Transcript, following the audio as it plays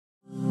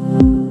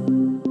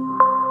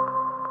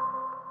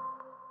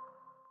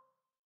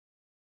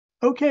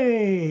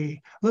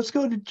Okay, let's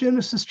go to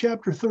Genesis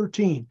chapter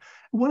 13.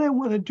 What I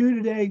want to do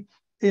today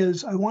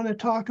is I want to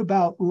talk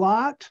about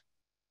Lot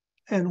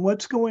and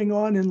what's going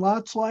on in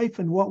Lot's life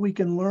and what we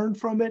can learn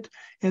from it.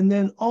 And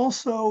then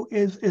also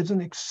is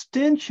an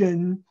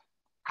extension,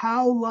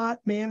 how Lot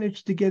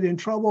managed to get in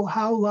trouble,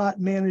 how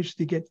Lot managed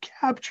to get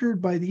captured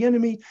by the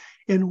enemy,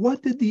 and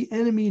what did the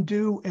enemy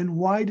do and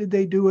why did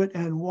they do it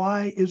and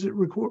why is it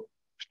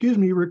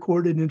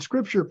recorded in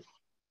Scripture.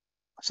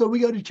 So we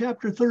go to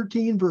chapter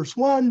 13, verse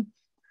 1,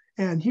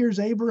 and here's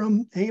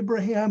Abraham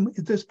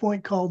at this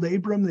point called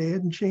Abram.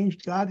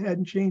 God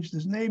hadn't changed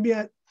his name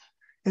yet.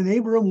 And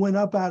Abram went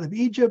up out of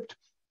Egypt,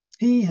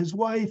 he, his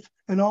wife,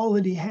 and all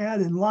that he had,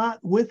 and Lot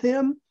with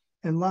him.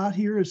 And Lot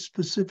here is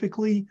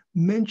specifically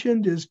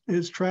mentioned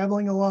as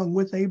traveling along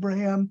with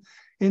Abraham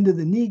into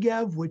the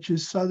Negev, which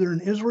is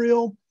southern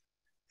Israel.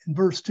 In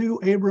verse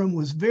 2, Abram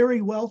was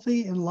very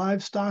wealthy in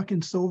livestock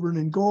and silver and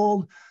in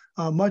gold,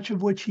 much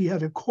of which he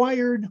had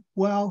acquired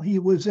while he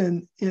was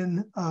in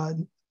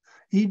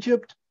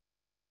Egypt.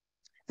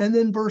 And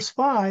then verse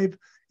 5,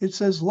 it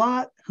says,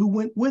 Lot, who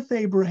went with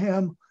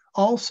Abraham,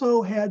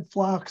 also had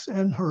flocks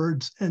and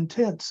herds and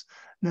tents.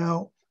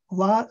 Now,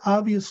 Lot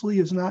obviously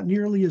is not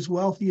nearly as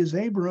wealthy as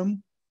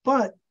Abram,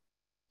 but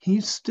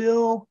he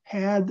still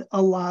had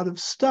a lot of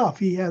stuff.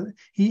 He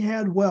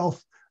had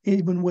wealth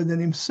even within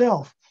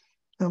himself.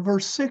 Now,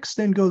 verse 6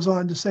 then goes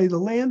on to say, the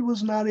land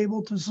was not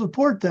able to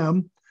support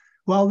them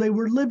while they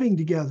were living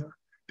together,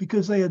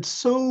 because they had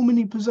so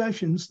many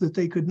possessions that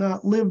they could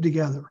not live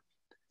together.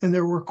 And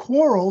there were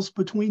quarrels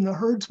between the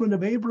herdsmen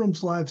of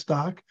Abram's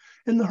livestock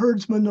and the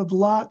herdsmen of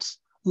Lot's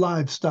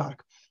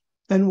livestock.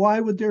 And why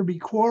would there be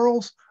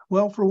quarrels?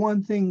 Well, for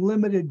one thing,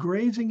 limited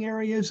grazing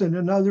areas, and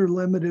another,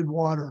 limited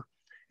water.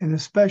 And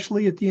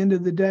especially at the end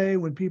of the day,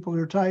 when people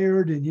are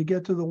tired and you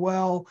get to the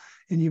well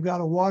and you've got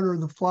to water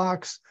the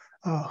flocks,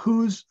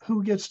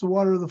 who gets to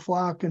water the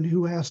flock and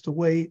who has to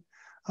wait?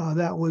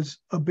 That was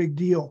a big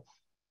deal.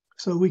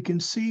 So we can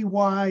see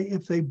why,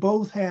 if they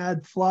both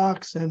had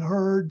flocks and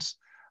herds,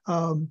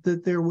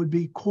 that there would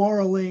be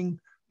quarreling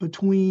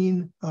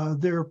between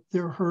their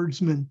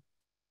herdsmen.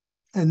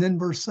 And then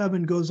verse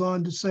 7 goes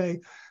on to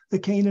say, the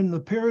Canaanite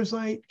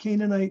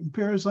and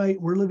Perizzite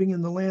were living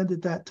in the land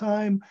at that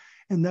time.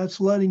 And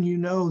that's letting you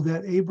know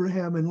that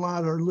Abraham and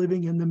Lot are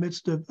living in the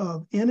midst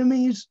of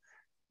enemies.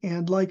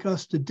 And like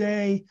us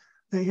today,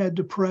 they had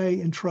to pray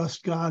and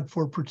trust God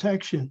for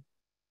protection.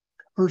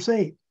 Verse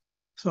 8,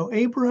 so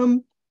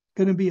Abram,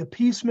 going to be a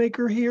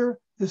peacemaker here.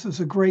 This is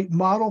a great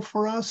model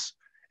for us.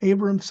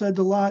 Abram said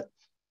to Lot,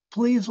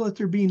 please let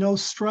there be no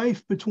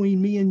strife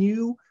between me and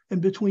you,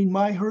 and between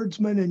my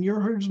herdsmen and your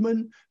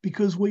herdsmen,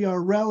 because we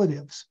are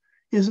relatives.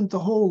 Isn't the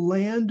whole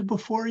land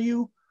before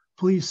you?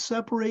 Please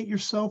separate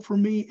yourself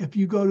from me. If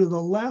you go to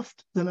the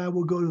left, then I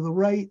will go to the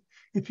right.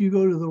 If you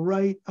go to the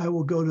right, I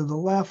will go to the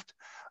left.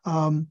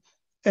 And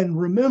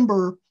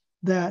remember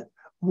that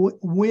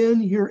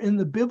when you're in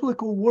the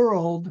biblical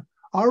world,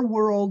 our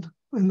world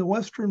in the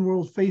Western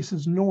world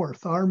faces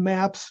north. Our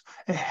maps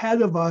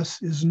ahead of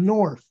us is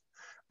north,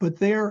 but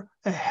there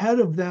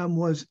ahead of them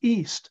was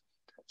east.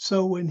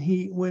 So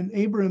when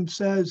Abram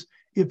says,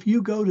 if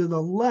you go to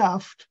the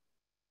left,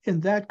 in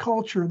that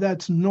culture,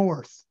 that's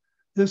north.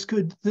 This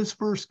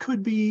verse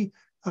could be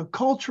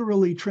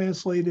culturally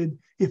translated,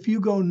 if you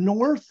go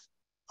north,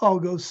 I'll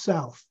go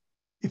south.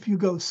 If you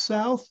go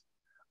south,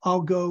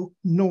 I'll go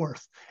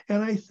north.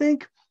 And I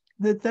think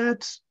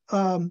that's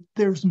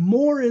there's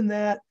more in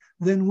that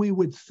than we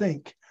would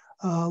think.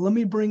 Let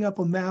me bring up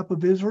a map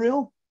of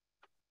Israel.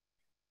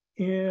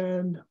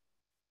 And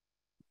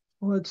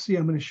let's see,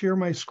 I'm going to share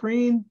my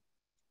screen.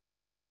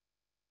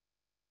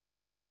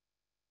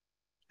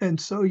 And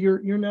so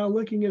you're now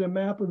looking at a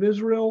map of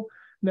Israel.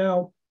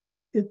 Now,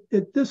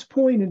 at this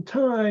point in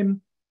time,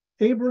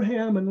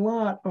 Abraham and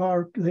Lot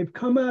they've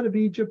come out of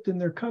Egypt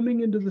and they're coming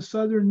into the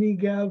southern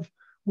Negev,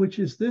 which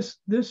is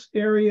this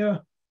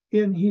area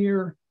in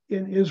here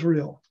in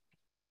Israel.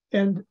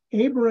 And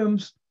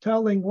Abram's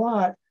telling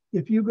Lot,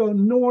 if you go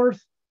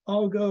north,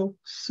 I'll go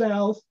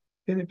south.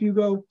 And if you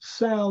go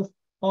south,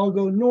 I'll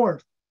go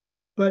north.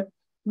 But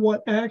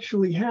what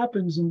actually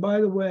happens, and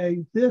by the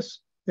way,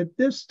 at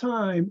this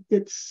time,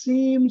 it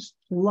seems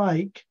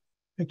like,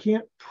 I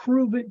can't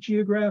prove it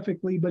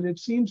geographically, but it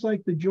seems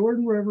like the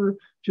Jordan River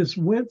just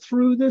went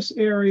through this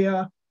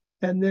area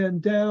and then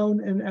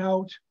down and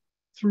out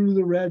through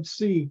the Red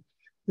Sea.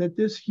 That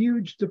this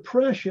huge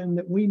depression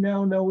that we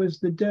now know as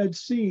the Dead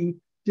Sea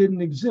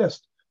didn't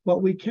exist.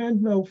 What we can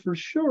know for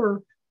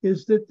sure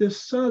is that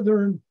this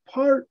southern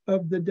part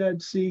of the Dead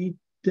Sea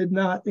did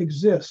not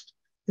exist.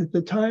 At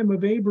the time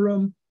of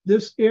Abram,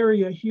 this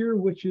area here,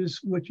 which is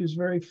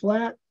very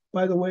flat,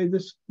 by the way,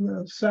 this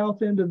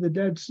south end of the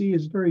Dead Sea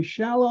is very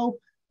shallow,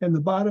 and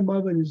the bottom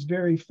of it is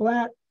very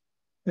flat.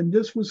 And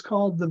this was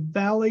called the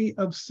Valley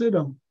of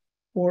Sodom,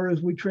 or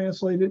as we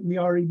translate it in the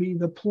REB,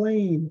 the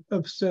Plain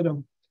of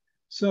Sodom.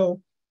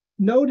 So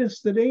notice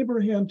that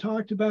Abraham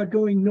talked about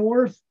going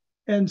north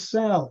and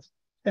south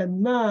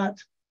and not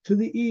to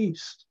the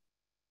east.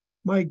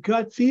 My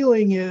gut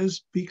feeling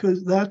is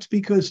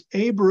because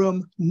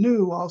Abram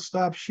knew, I'll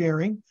stop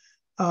sharing,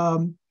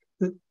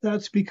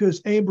 that's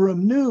because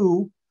Abram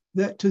knew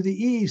that to the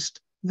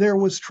east there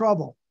was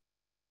trouble.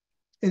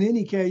 In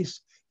any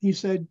case, he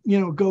said,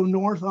 go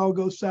north, I'll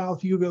go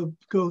south, you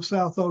go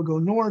south, I'll go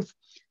north.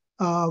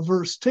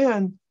 Verse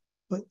 10,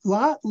 but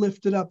Lot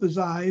lifted up his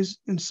eyes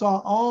and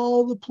saw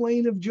all the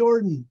plain of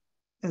Jordan.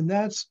 And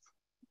that's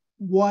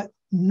what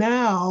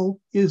now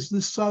is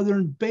the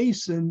southern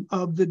basin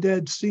of the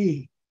Dead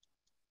Sea,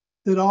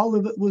 that all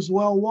of it was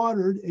well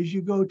watered as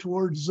you go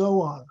towards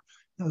Zoar.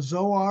 Now,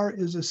 Zoar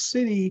is a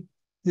city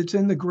that's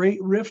in the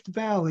Great Rift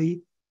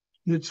Valley.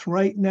 It's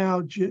right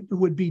now, it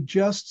would be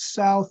just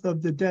south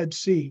of the Dead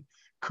Sea.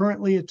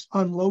 Currently, it's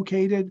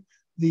unlocated.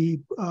 The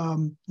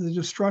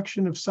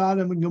destruction of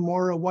Sodom and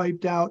Gomorrah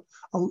wiped out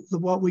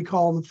what we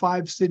call the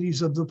 5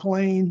 cities of the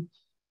plain.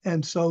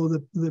 And so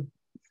the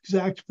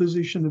exact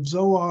position of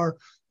Zoar,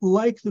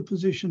 like the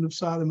position of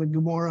Sodom and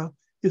Gomorrah,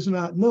 is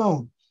not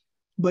known.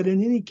 But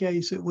in any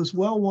case, it was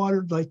well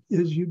watered, like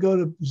as you go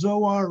to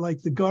Zoar,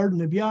 like the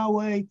Garden of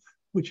Yahweh,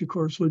 which of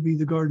course would be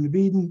the Garden of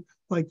Eden,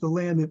 like the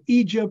land of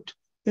Egypt.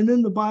 And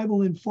then the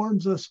Bible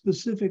informs us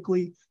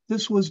specifically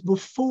this was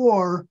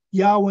before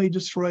Yahweh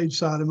destroyed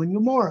Sodom and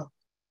Gomorrah.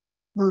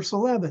 Verse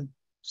 11,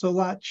 so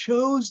Lot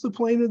chose the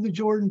plain of the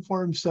Jordan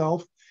for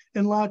himself,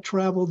 and Lot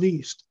traveled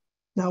east.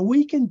 Now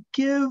we can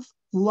give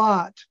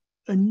Lot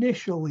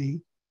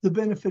initially the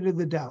benefit of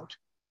the doubt.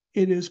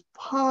 It is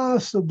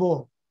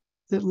possible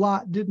that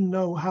Lot didn't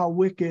know how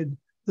wicked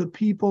the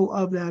people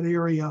of that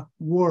area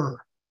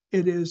were.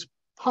 It is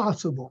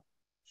possible.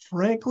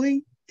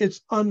 Frankly,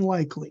 it's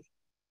unlikely.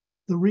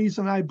 The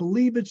reason I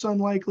believe it's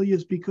unlikely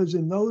is because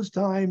in those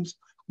times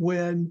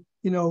when,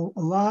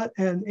 Lot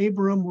and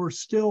Abram were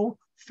still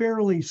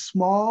fairly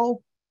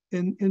small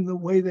in the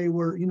way they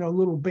were,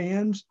 little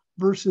bands,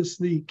 versus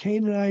the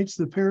Canaanites,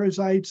 the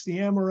Perizzites, the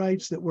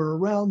Amorites that were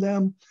around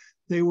them.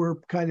 They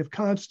were kind of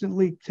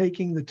constantly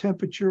taking the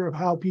temperature of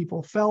how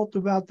people felt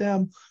about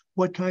them,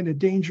 what kind of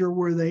danger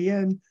were they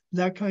in,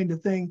 that kind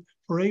of thing.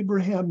 For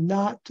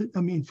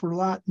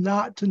Lot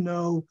not to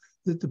know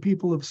that the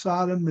people of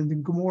Sodom and the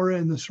Gomorrah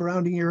and the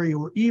surrounding area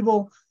were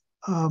evil,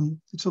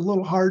 it's a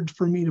little hard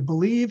for me to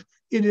believe.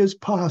 It is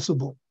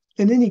possible.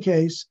 In any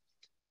case,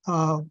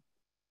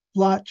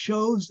 Lot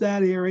chose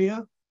that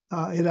area.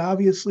 It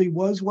obviously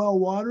was well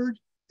watered.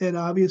 It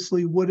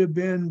obviously would have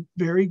been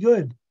very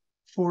good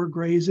for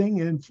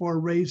grazing and for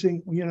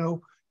raising,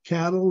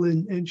 cattle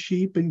and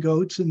sheep and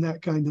goats and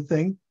that kind of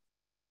thing.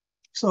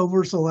 So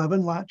verse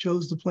 11, Lot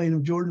chose the plain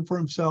of Jordan for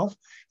himself.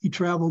 He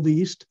traveled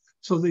east,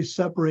 so they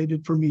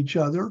separated from each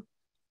other.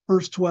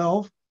 Verse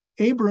 12,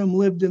 Abram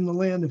lived in the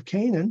land of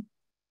Canaan,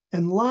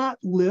 and Lot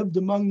lived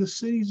among the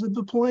cities of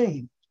the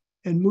plain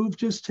and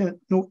moved his tent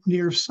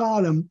near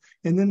Sodom.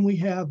 And then we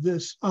have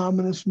this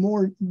ominous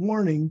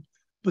warning,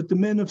 but the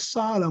men of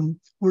Sodom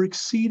were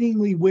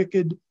exceedingly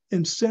wicked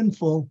and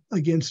sinful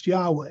against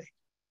Yahweh.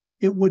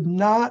 It would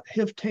not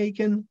have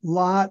taken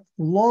Lot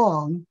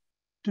long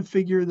to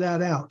figure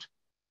that out.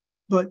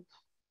 But,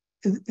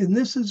 and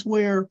this is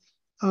where,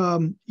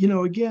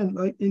 again,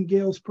 like in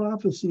Gail's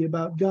prophecy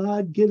about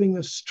God giving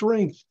us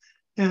strength,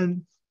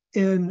 and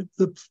in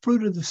the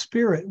fruit of the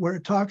Spirit, where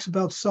it talks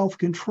about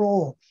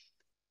self-control,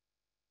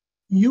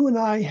 you and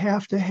I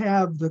have to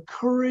have the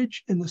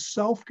courage and the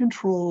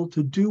self-control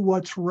to do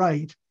what's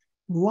right.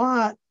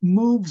 Lot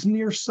moves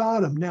near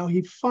Sodom. Now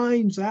he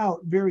finds out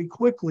very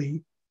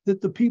quickly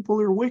that the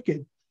people are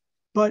wicked.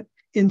 But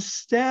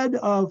instead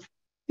of,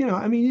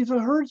 he's a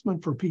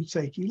herdsman for Pete's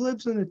sake. He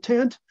lives in a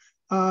tent.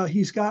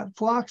 He's got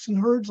flocks and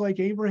herds like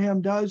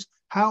Abraham does.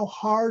 How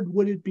hard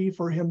would it be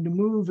for him to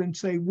move and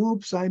say,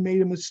 whoops, I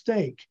made a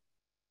mistake?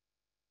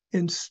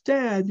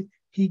 Instead,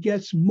 he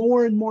gets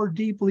more and more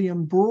deeply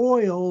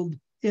embroiled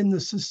in the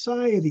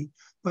society.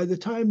 By the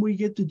time we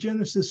get to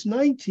Genesis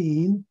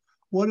 19,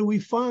 what do we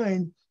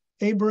find?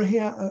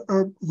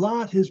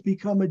 Lot has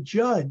become a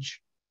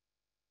judge.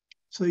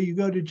 So you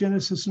go to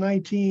Genesis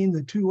 19,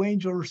 the 2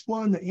 angels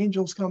respond, the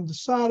angels come to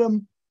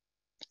Sodom.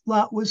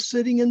 Lot was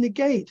sitting in the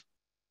gate.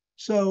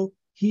 So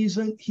he's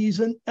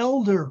an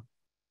elder.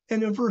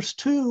 And in verse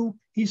 2,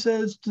 he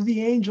says to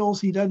the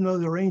angels, he doesn't know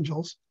they're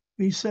angels,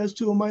 but he says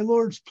to them, my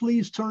lords,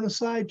 please turn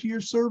aside to your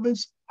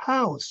servant's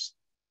house.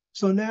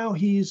 So now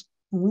he's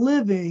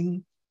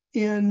living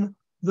in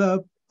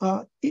the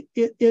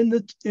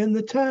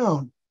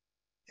town.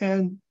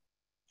 And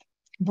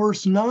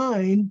verse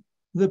 9,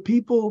 the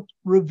people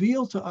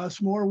reveal to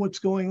us more what's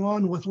going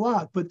on with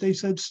Lot, but they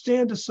said,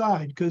 stand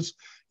aside, because,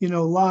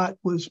 Lot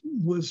was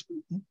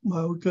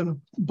going to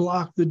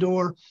block the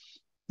door.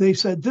 They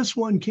said, this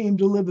one came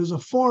to live as a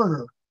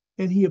foreigner,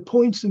 and he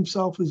appoints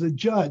himself as a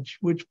judge,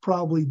 which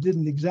probably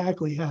didn't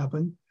exactly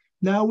happen.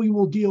 Now we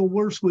will deal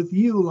worse with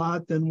you,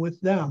 Lot, than with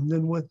them,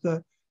 than with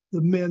the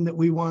men that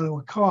we want to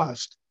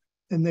accost.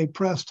 And they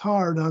pressed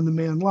hard on the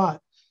man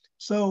Lot.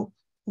 So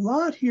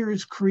Lot here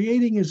is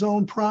creating his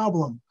own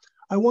problem.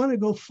 I want to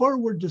go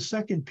forward to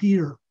 2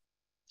 Peter.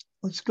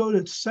 Let's go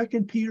to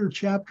 2 Peter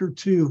chapter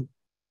 2,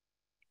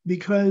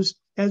 because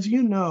as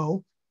you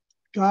know,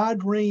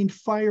 God rained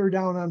fire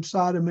down on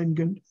Sodom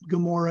and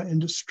Gomorrah and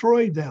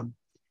destroyed them.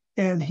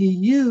 And he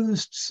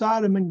used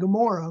Sodom and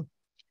Gomorrah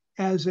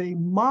as a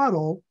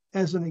model,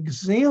 as an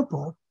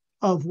example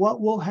of what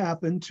will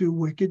happen to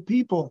wicked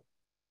people.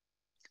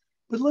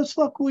 But let's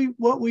look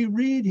what we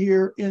read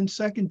here in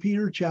 2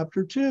 Peter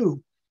chapter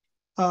 2.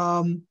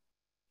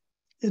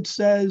 It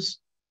says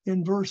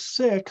in verse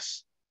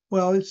 6,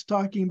 well, it's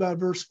talking about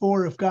verse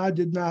 4, if God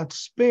did not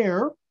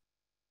spare,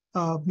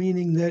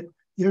 meaning that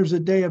there's a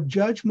day of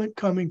judgment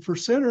coming for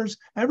sinners.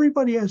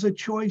 Everybody has a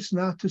choice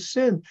not to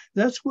sin.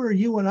 That's where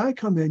you and I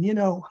come in.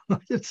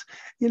 It's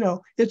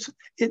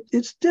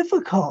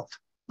difficult,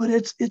 but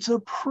it's a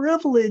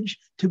privilege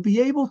to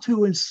be able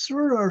to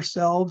insert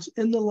ourselves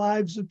in the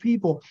lives of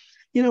people.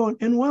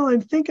 And while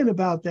I'm thinking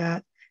about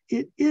that,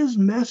 it is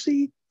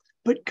messy,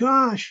 but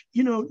gosh,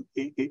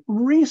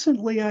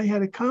 recently I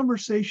had a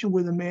conversation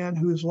with a man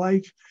whose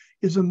life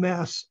is a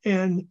mess,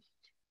 and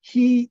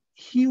he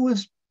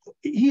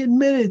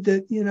admitted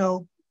that,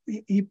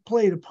 he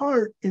played a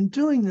part in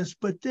doing this,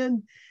 but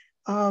then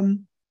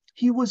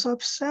he was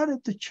upset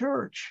at the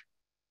church.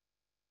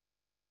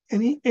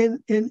 And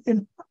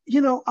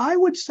I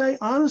would say,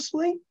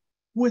 honestly,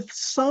 with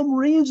some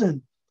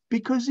reason,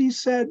 because he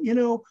said,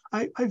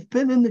 I've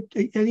been in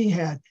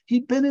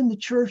he'd been in the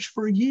church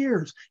for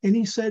years. And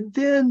he said,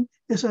 then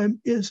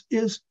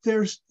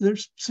there's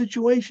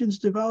situations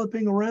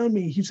developing around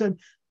me. He said,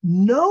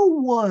 no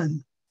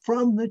one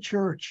from the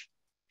church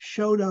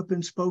showed up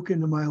and spoke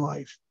into my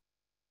life,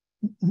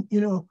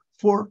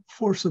 for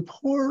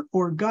support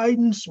or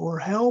guidance or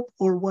help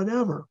or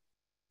whatever.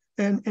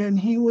 And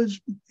he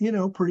was,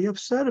 pretty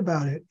upset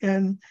about it.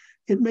 And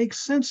it makes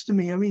sense to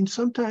me. I mean,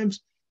 sometimes,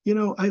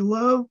 I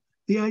love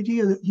the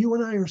idea that you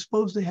and I are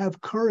supposed to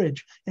have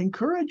courage, and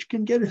courage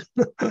can get us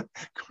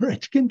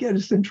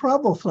in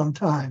trouble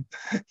sometimes.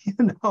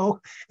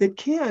 It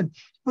can,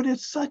 but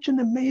it's such an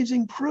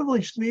amazing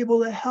privilege to be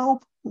able to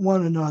help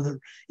one another.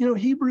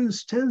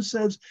 Hebrews 10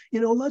 says,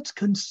 let's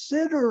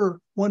consider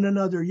one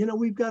another.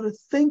 We've got to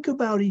think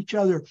about each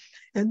other,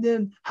 and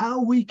then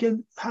how we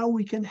can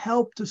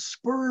help to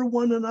spur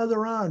one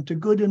another on to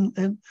good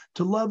and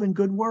to love and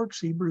good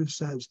works, Hebrews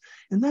says.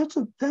 And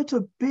that's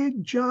a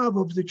big job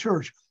of the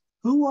church.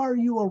 Who are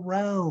you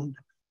around?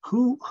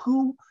 Whose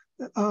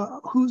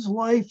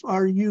life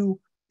are you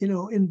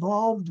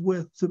involved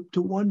with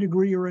to one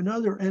degree or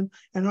another? And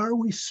are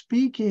we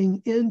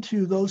speaking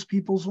into those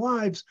people's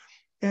lives?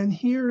 And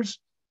here's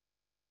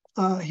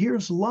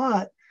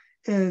Lot,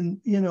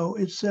 and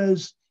it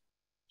says,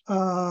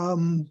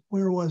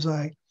 where was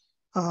I?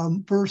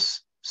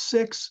 Verse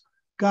 6,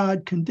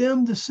 God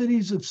condemned the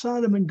cities of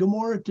Sodom and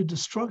Gomorrah to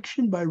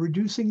destruction by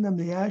reducing them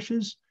to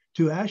ashes,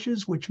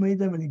 which made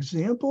them an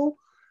example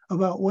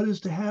about what is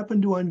to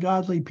happen to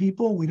ungodly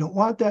people. We don't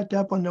want that to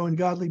happen to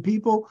ungodly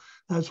people.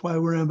 That's why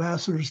we're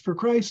ambassadors for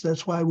Christ.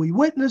 That's why we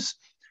witness.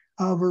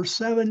 Verse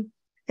 7,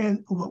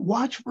 and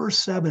watch verse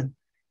 7.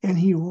 And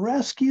he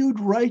rescued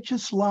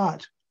righteous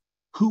Lot,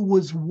 who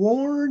was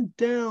worn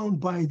down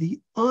by the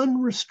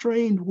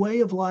unrestrained way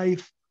of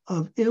life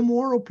of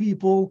immoral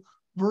people.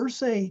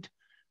 Verse 8,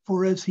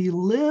 for as he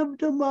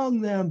lived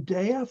among them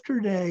day after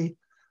day,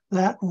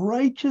 that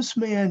righteous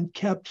man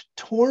kept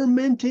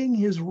tormenting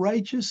his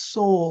righteous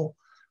soul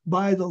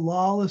by the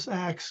lawless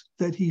acts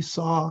that he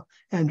saw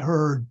and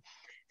heard.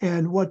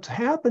 And what's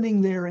happening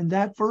there in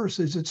that verse,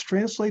 as it's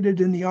translated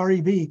in the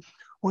REV,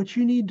 what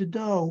you need to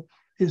know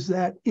is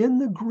that in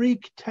the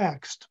Greek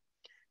text,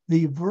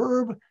 the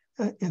verb,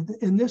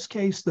 in this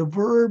case, the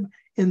verb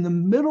in the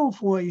middle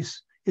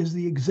voice is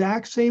the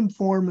exact same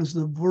form as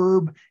the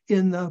verb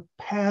in the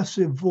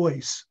passive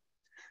voice.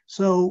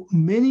 So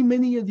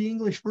many of the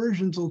English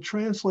versions will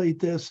translate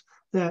this,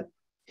 that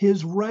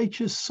his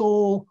righteous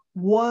soul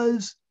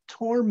was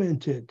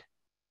tormented.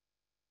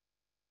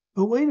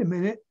 But wait a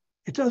minute,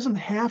 it doesn't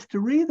have to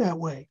read that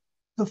way.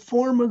 The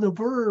form of the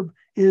verb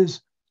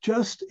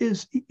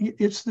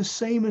it's the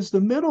same as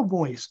the middle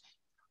voice.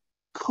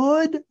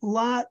 Could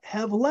Lot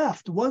have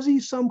left? Was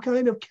he some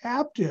kind of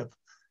captive?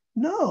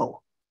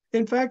 No.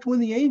 In fact, when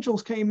the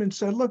angels came and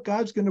said, look,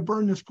 God's going to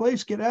burn this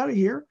place, get out of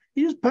here,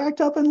 he just packed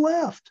up and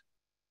left.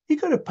 He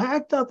could have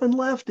packed up and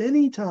left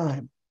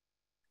anytime.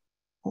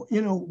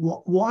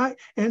 Why?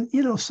 And,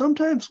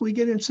 sometimes we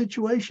get in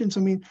situations,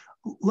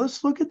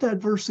 let's look at that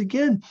verse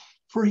again.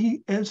 For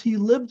as he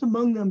lived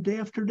among them day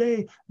after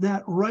day,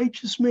 that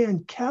righteous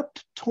man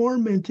kept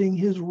tormenting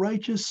his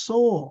righteous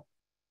soul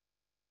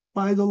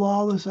by the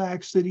lawless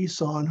acts that he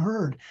saw and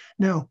heard.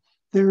 Now,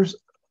 there's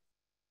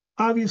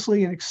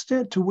obviously an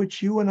extent to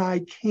which you and I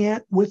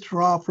can't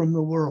withdraw from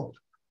the world.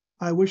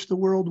 I wish the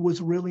world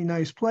was a really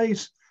nice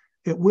place.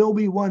 It will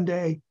be one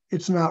day.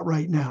 It's not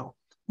right now.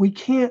 We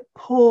can't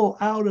pull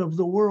out of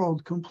the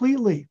world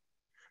completely,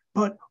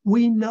 but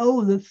we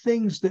know the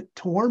things that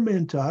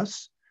torment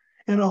us,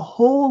 and a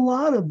whole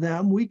lot of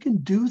them we can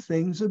do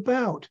things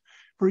about.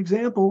 For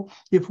example,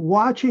 if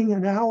watching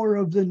an hour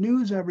of the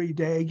news every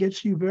day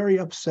gets you very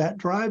upset,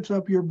 drives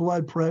up your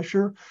blood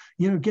pressure,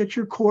 get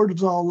your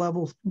cortisol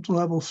levels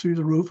through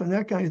the roof and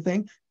that kind of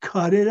thing,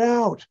 cut it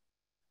out.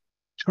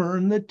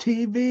 Turn the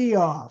TV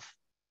off.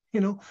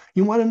 You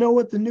want to know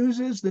what the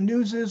news is? The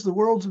news is the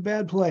world's a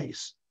bad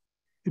place.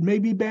 It may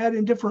be bad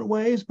in different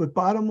ways, but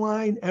bottom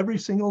line, every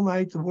single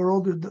night, the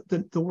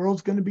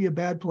world's going to be a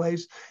bad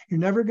place. You're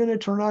never going to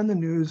turn on the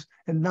news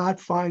and not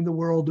find the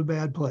world a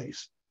bad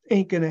place.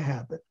 Ain't going to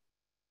happen.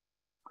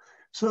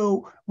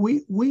 So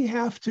we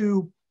have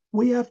to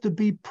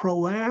be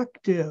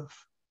proactive.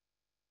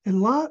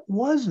 And Lot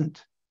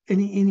wasn't,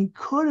 and he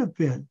could have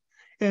been.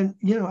 And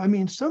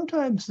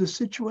sometimes the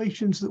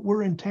situations that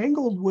we're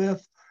entangled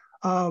with,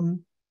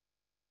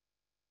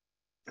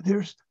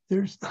 there's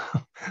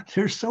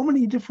so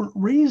many different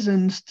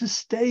reasons to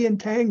stay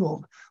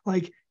entangled.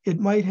 Like it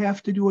might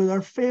have to do with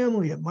our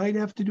family. It might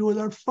have to do with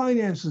our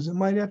finances. It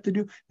might have to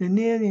do,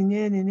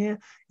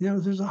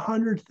 there's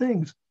 100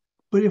 things.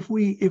 But if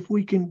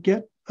we can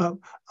get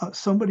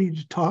somebody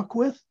to talk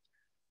with,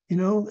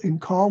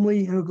 and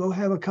calmly, go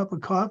have a cup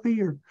of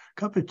coffee or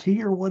cup of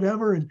tea or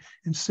whatever, and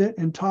sit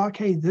and talk.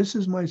 Hey, this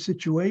is my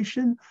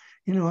situation.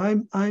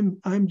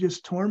 I'm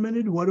just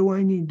tormented. What do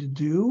I need to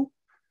do?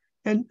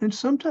 And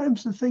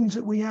sometimes the things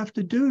that we have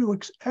to do to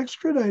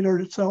extradite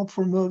ourselves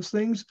from those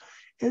things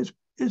is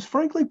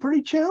frankly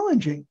pretty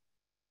challenging.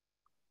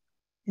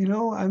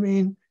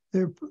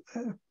 They're,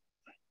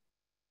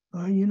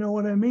 you know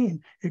what I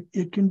mean?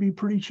 It can be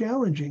pretty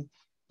challenging.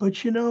 But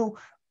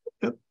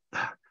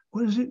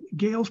what is it?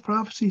 Gail's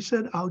prophecy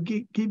said, I'll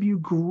give you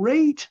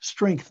great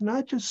strength,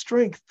 not just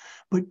strength,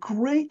 but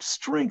great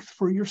strength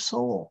for your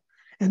soul.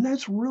 And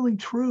that's really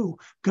true.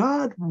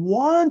 God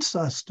wants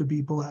us to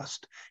be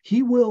blessed.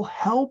 He will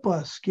help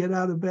us get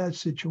out of bad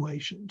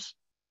situations.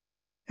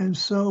 And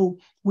so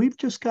we've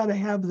just got to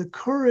have the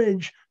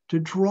courage to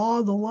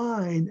draw the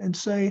line and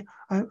say,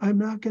 I'm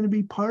not going to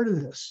be part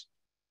of this.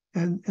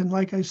 And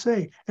like I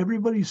say,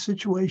 everybody's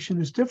situation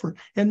is different.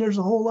 And there's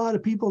a whole lot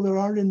of people that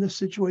aren't in this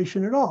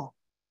situation at all.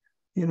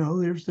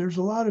 There's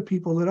a lot of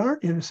people that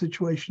aren't in a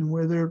situation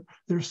where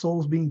their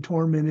soul's being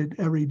tormented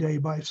every day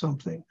by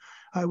something.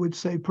 I would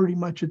say pretty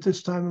much at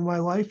this time in my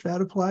life,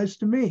 that applies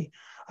to me.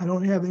 I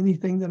don't have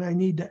anything that I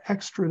need to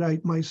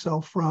extradite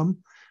myself from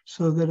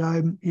so that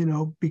I'm,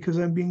 because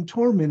I'm being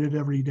tormented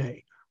every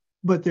day.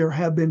 But there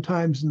have been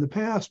times in the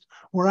past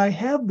where I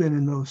have been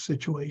in those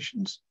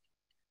situations.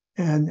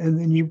 And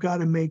then you've got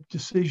to make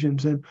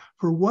decisions. And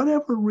for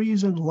whatever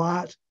reason,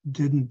 Lot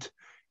didn't.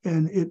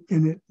 And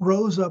it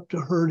rose up to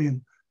hurt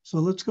him. So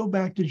let's go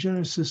back to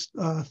Genesis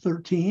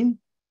 13.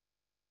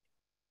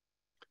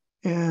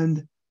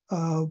 And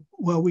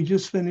we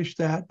just finished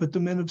that, but the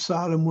men of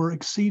Sodom were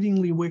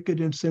exceedingly wicked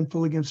and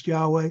sinful against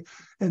Yahweh.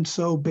 And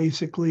so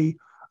basically,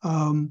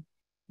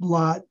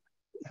 Lot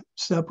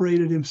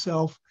separated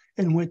himself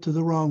and went to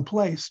the wrong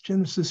place.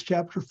 Genesis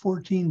chapter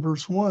 14,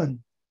 verse 1.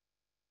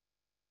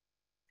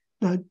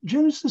 Now,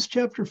 Genesis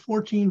chapter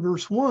 14,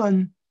 verse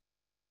 1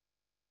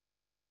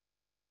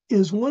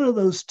 is one of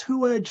those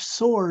two-edged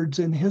swords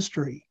in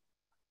history.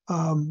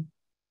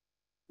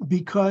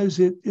 Because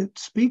it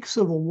speaks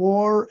of a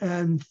war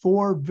and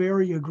 4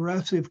 very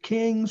aggressive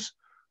kings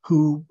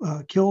who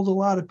killed a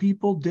lot of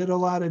people, did a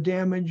lot of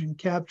damage, and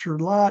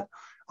captured Lot,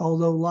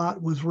 although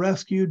Lot was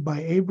rescued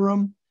by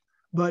Abram.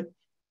 But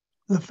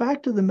the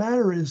fact of the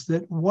matter is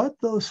that what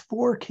those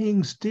 4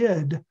 kings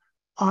did,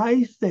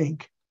 I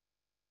think,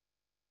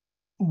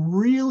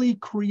 really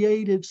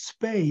created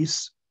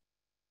space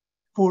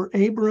for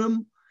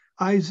Abram,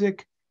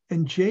 Isaac,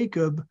 and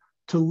Jacob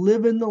to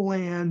live in the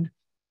land,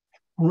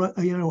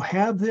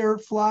 have their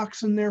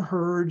flocks and their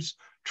herds,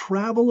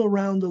 travel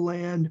around the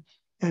land,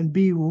 and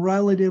be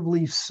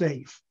relatively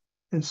safe.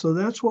 And so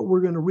that's what we're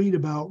going to read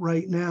about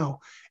right now.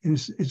 And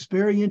it's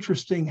very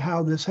interesting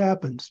how this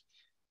happens.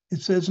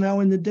 It says, now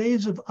in the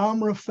days of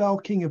Amraphel,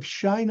 king of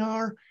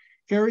Shinar,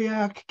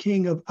 Arioch,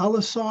 king of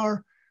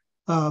Elasar,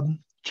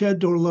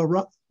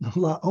 Chedorlaomer,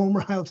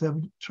 I have to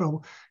have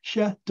trouble,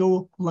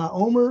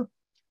 Chedorlaomer,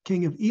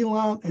 king of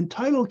Elam, and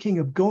Tidal, king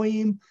of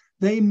Goyim,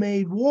 they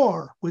made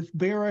war with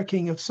Bera,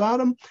 king of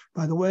Sodom.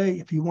 By the way,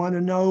 if you want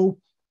to know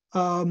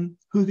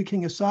who the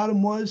king of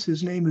Sodom was,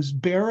 his name is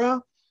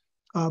Bera.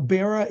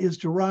 Bera is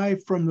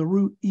derived from the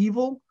root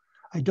evil.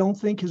 I don't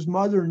think his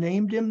mother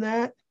named him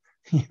that.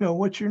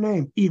 What's your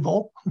name?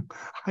 Evil.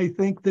 I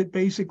think that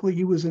basically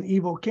he was an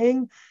evil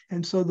king,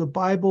 and so the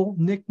Bible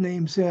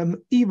nicknames him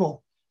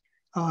evil.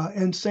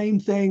 And same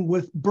thing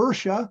with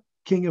Bersha,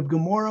 king of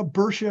Gomorrah.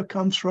 Bersha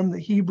comes from the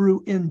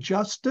Hebrew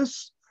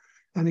injustice.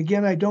 And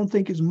again, I don't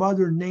think his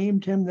mother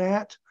named him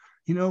that,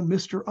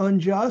 Mr.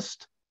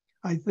 Unjust.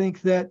 I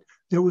think that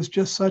there was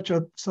just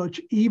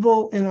such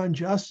evil and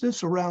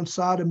injustice around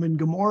Sodom and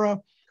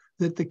Gomorrah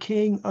that the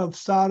king of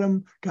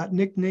Sodom got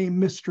nicknamed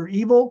Mr.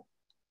 Evil,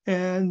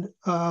 and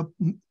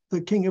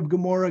the king of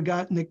Gomorrah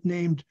got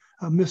nicknamed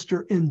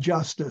Mr.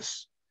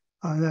 Injustice.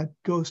 That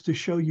goes to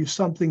show you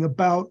something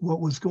about what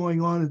was going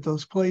on at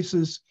those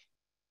places.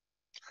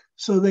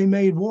 So they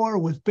made war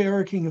with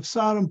Bera, king of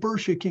Sodom,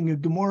 Bersha, king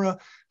of Gomorrah,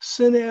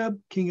 Sinab,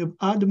 king of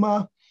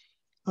Admah,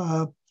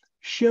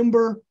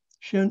 Shimber,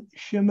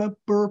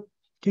 Shemeber,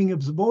 king of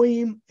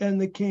Zeboim, and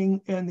the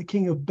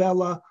king of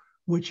Bela,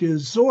 which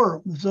is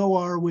Zoar,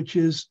 which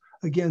is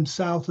again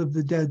south of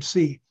the Dead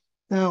Sea.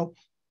 Now,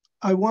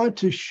 I want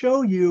to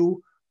show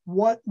you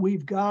what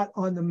we've got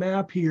on the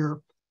map here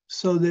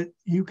so that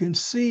you can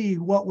see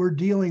what we're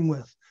dealing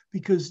with,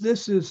 because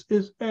this is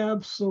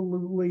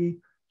absolutely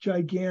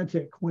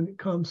gigantic when it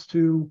comes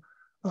to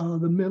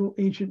the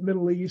ancient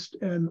Middle East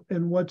and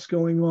what's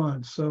going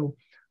on. So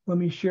let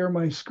me share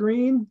my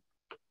screen,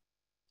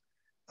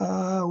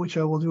 which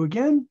I will do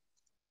again.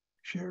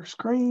 Share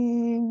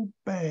screen,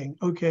 bang.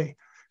 Okay,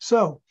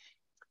 so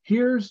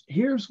here's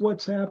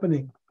what's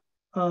happening.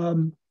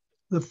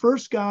 The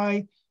first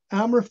guy,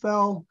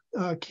 Amraphel,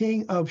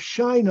 king of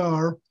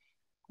Shinar,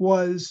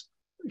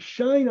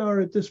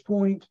 Shinar at this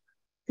point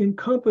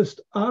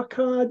encompassed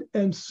Akkad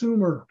and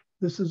Sumer.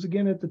 This is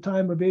again at the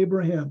time of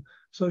Abraham.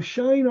 So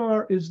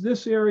Shinar is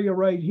this area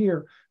right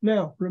here.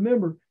 Now,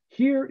 remember,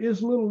 here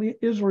is little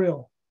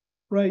Israel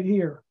right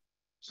here.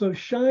 So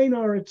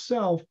Shinar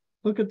itself,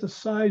 look at the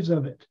size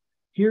of it.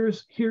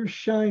 Here's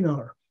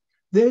Shinar.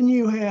 Then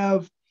you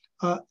have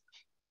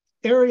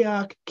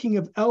Arioch, king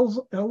of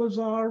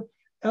Elazar.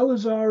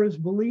 Elazar is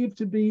believed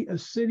to be a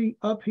city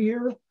up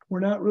here.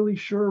 We're not really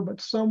sure,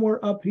 but somewhere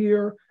up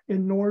here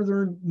in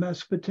northern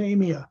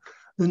Mesopotamia.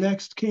 The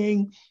next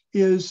king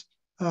is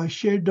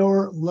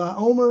Shedor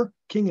Laomer,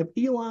 king of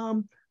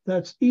Elam.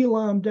 That's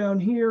Elam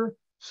down here.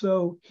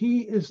 So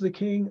he is the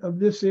king of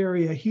this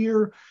area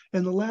here.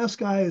 And the last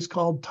guy is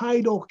called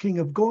Tidal, king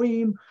of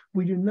Goyim.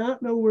 We do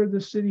not know where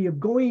the city of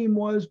Goyim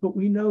was, but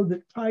we know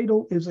that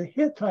Tidal is a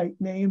Hittite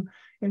name.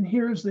 And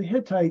here's the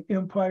Hittite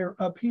empire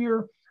up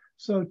here.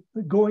 So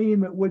the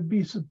Goyim, it would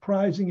be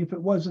surprising if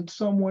it wasn't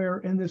somewhere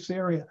in this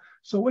area.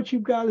 So what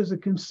you've got is a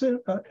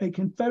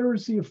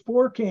confederacy of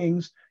 4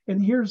 kings,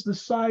 and here's the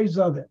size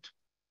of it.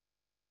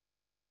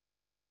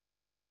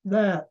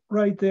 That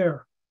right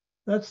there.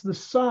 That's the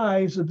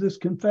size of this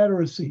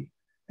confederacy.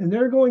 And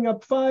they're going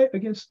up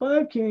against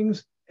 5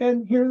 kings,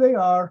 and here they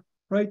are,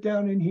 right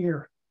down in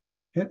here,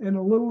 in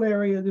a little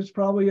area that's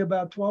probably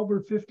about 12 or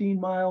 15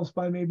 miles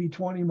by maybe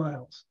 20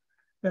 miles.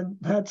 And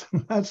that's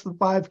the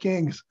 5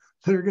 kings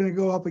that are going to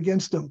go up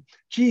against them.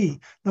 Gee,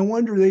 no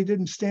wonder they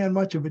didn't stand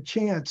much of a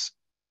chance.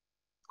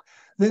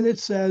 Then it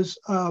says,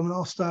 and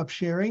I'll stop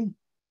sharing.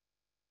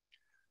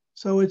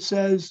 So it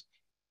says,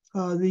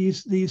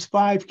 these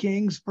 5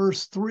 kings,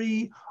 verse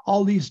 3,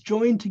 all these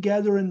joined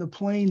together in the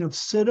plain of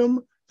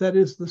Sodom, that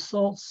is the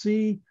Salt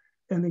Sea.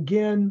 And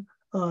again,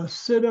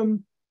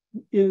 Sodom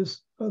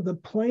is, the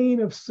plain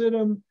of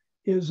Sodom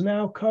is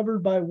now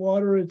covered by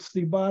water. It's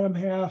the bottom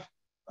half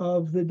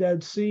of the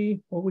Dead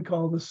Sea, what we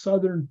call the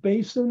southern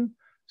basin.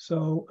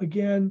 So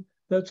again,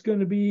 that's going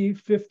to be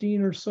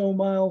 15 or so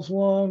miles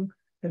long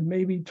and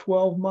maybe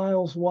 12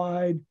 miles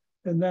wide.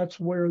 And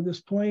that's where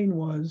this plain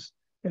was.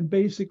 And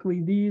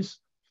basically these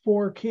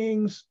 4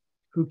 kings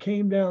who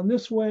came down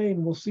this way,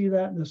 and we'll see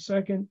that in a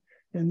second,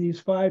 and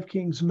these 5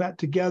 kings met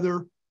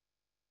together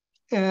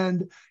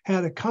and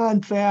had a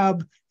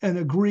confab and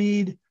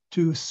agreed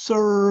to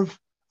serve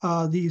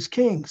these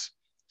kings.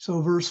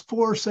 So verse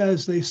 4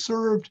 says they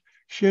served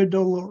Shedor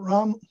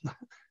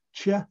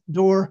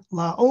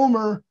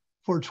Laomer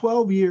for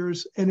 12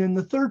 years. And in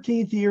the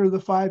 13th year, the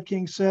 5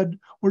 kings said,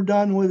 we're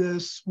done with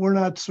this. We're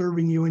not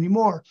serving you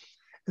anymore.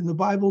 And the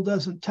Bible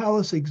doesn't tell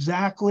us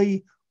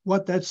exactly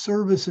what that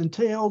service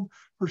entailed.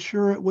 For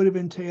sure, it would have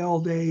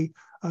entailed an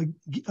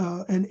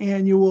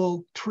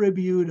annual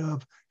tribute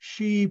of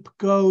sheep,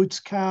 goats,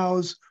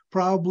 cows,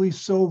 probably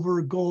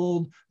silver,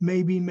 gold,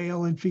 maybe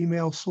male and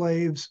female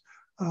slaves.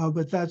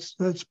 But that's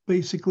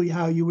basically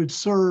how you would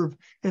serve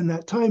in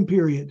that time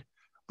period.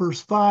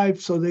 Verse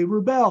 5, so they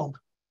rebelled.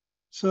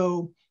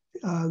 So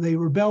they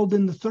rebelled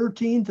in the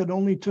 13th. It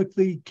only took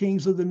the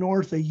kings of the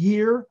north a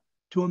year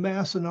to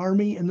amass an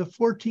army. In the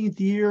 14th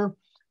year,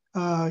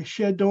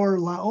 Shedor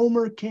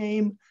Laomer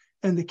came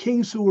and the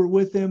kings who were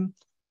with him.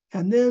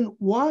 And then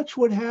watch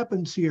what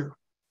happens here.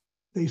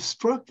 They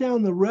struck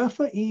down the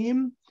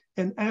Rephaim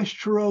and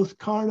Ashtaroth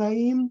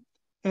Karnaim,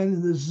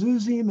 and the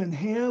Zuzim and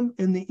Ham,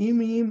 and the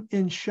Emim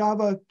in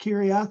Shava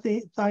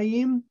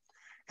Kiriathaim,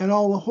 and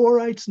all the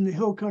Horites in the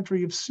hill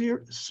country of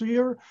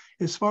Seir,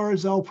 as far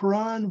as El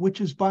Paran,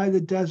 which is by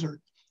the desert.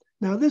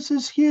 Now this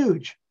is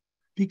huge,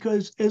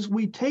 because as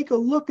we take a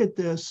look at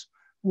this,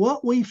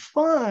 what we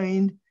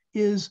find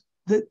is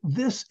that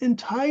this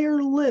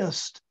entire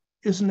list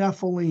is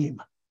Nephilim.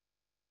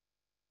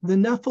 The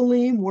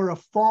Nephilim were a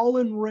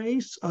fallen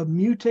race, a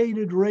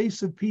mutated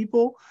race of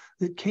people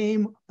that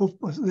came.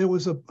 There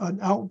was an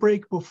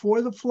outbreak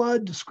before the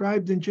flood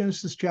described in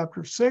Genesis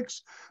chapter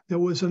 6. There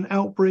was an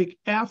outbreak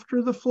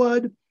after the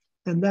flood,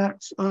 and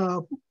that's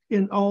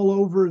in all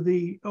over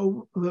the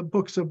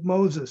books of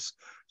Moses.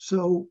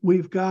 So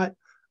we've got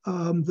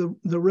the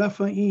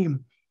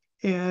Rephaim,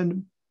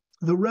 and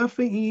the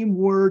Rephaim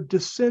were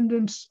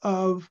descendants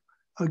of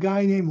a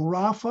guy named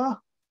Rapha,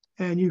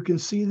 And you can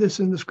see this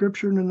in the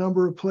scripture in a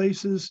number of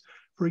places.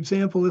 For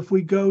example, if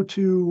we go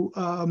to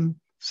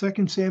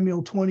 2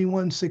 Samuel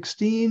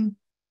 21:16,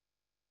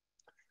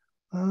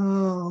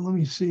 let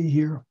me see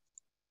here.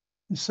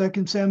 In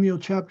 2 Samuel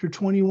chapter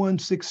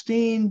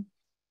 21:16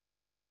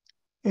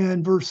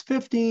 and verse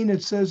 15,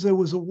 it says there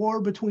was a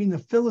war between the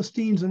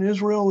Philistines and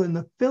Israel, and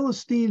the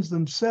Philistines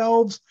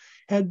themselves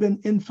had been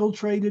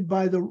infiltrated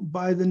by the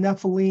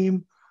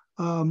Nephilim.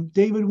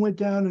 David went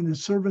down and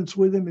his servants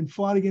with him and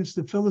fought against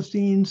the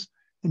Philistines,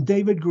 and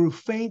David grew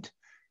faint.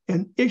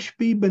 And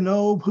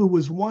Ishbi-Benob, who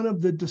was one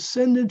of the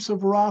descendants of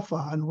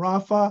Rapha, and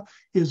Rapha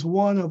is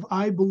one of,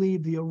 I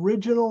believe, the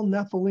original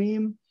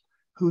Nephilim,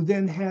 who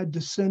then had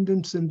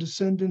descendants and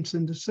descendants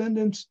and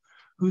descendants,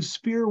 whose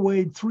spear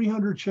weighed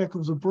 300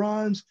 shekels of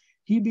bronze,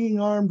 he being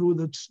armed with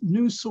a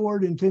new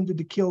sword intended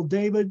to kill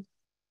David.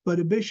 But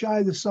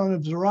Abishai, the son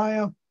of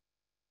Zeruiah,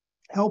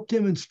 helped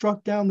him and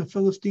struck down the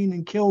Philistine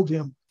and killed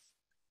him.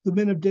 The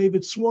men of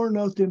David swore an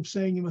oath to him,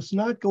 saying, "You must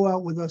not go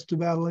out with us to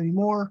battle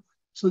anymore,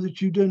 so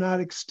that you do not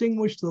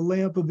extinguish the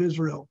lamp of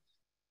Israel."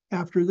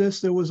 After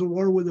this, there was a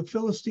war with the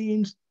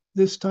Philistines,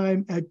 this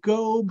time at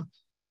Gob,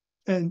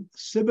 and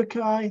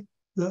Sibbecai,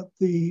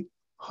 the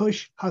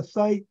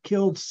Hush-Hathite,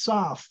 killed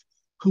Saph,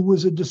 who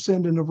was a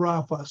descendant of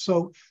Rapha.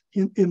 So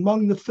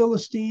among the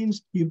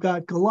Philistines, you've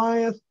got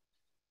Goliath,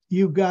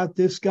 you've got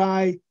this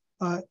guy,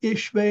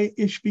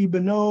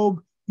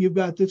 Ishbi-Benob, you've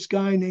got this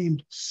guy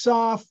named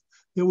Saph.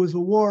 There was a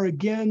war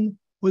again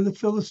with the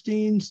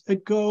Philistines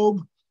at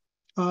Gob,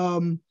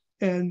 and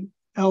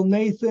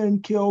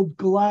Elnathan killed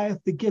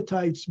Goliath, the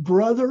Gittite's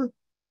brother.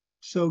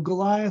 So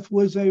Goliath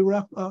was a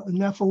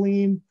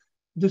Nephilim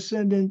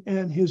descendant,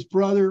 and his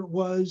brother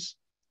was,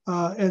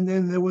 and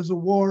then there was a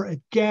war at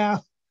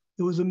Gath.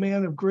 There was a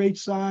man of great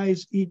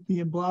size, eat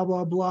me and blah,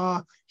 blah,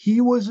 blah.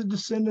 He was a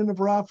descendant of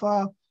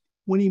Rapha.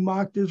 When he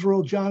mocked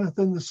Israel,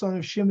 Jonathan, the son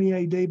of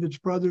Shimei, David's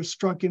brother,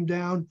 struck him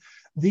down.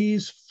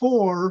 These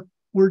four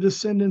were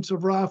descendants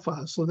of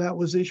Rapha. So that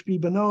was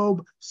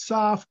Ishbi-Benob,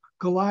 Saph,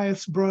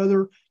 Goliath's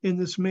brother, and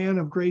this man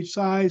of great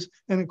size,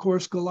 and of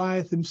course,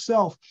 Goliath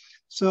himself.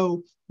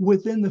 So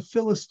within the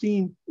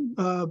Philistine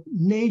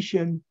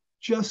nation,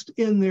 just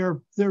in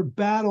their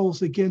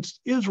battles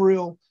against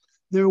Israel,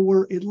 there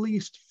were at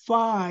least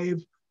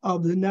 5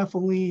 of the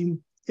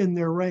Nephilim in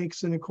their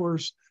ranks. And of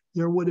course,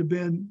 there would have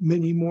been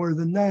many more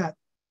than that.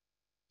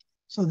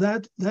 So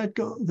that's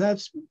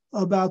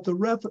about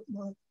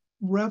the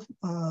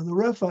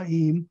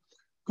Rephaim.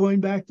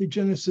 Going back to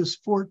Genesis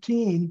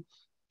 14.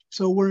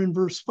 So we're in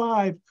verse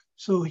 5.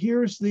 So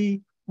here's the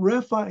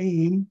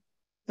Rephaim,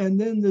 and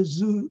then the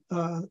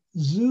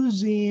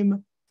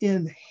Zuzim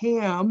in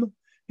Ham.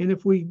 And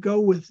if we go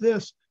with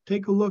this,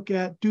 take a look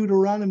at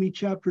Deuteronomy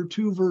chapter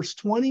 2, verse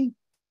 20.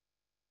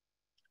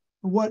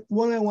 What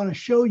I want to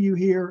show you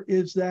here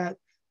is that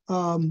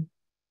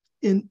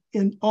in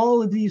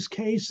all of these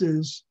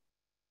cases,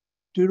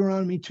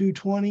 Deuteronomy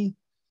 2:20,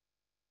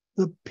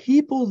 the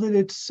people that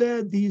it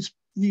said this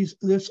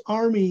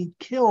army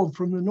killed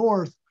from the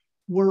north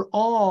were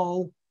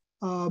all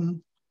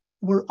Nephilim.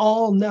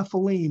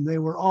 They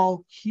were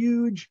all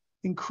huge,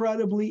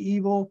 incredibly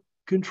evil,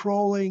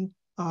 controlling,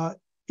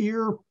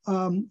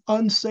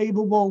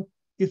 unsavable,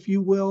 if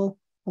you will,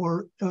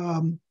 or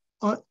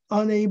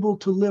unable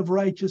to live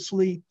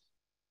righteously.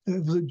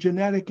 It was a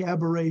genetic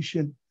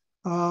aberration.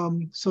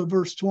 So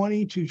verse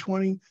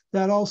 2:20,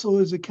 that also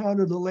is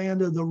account of the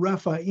land of the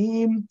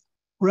Rephaim.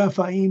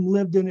 Rephaim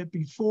lived in it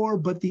before,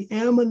 but the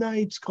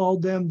Ammonites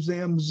called them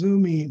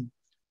Zamzumim.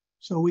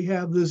 So we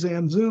have the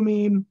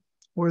Zamzumim,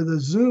 or the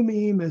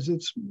Zumim as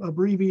it's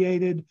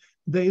abbreviated.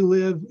 They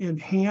live in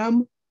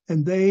Ham,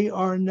 and they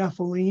are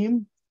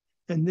Nephilim.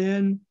 And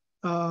then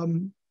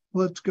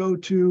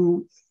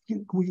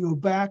we go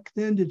back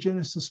then to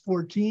Genesis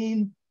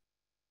 14.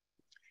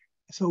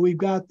 So we've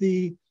got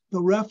the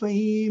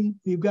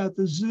Rephaim, we've got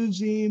the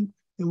Zuzim,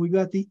 and we've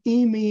got the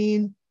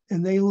Emin,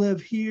 and they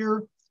live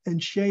here in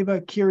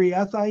Sheva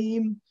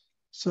Kiriathaim.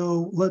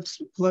 So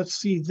let's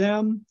see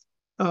them.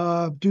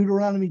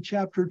 Deuteronomy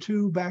chapter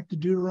 2, back to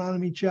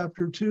Deuteronomy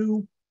chapter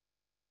 2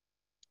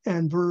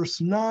 and verse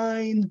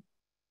 9.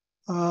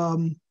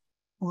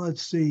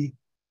 Let's see.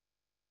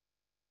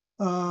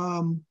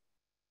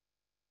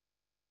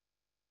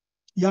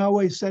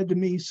 Yahweh said to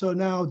me, so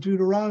now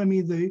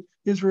Deuteronomy, the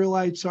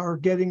Israelites are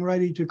getting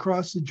ready to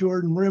cross the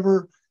Jordan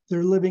River.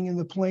 They're living in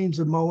the plains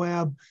of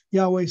Moab.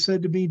 Yahweh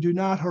said to me, do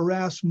not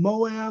harass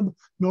Moab,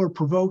 nor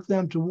provoke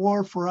them to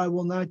war, for I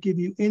will not give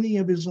you any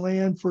of his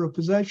land for a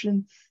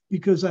possession,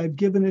 because I've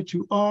given it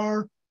to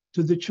Ar,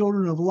 to the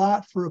children of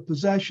Lot for a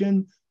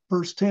possession.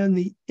 Verse 10,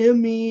 the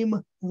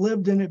Emim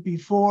lived in it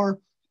before,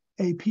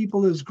 a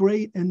people as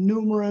great and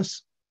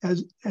numerous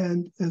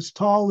and as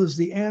tall as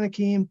the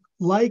Anakim.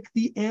 Like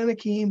the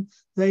Anakim,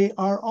 they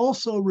are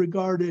also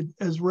regarded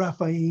as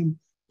Rephaim,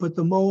 but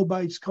the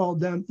Moabites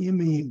called them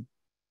Emim.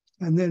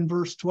 And then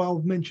verse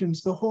 12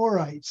 mentions the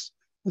Horites,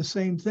 the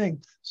same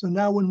thing. So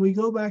now when we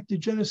go back to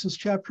Genesis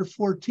chapter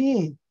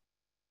 14,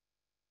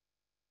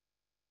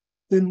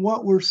 then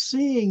what we're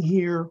seeing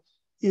here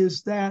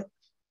is that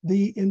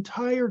the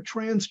entire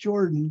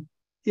Transjordan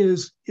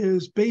is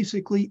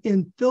basically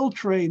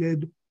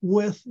infiltrated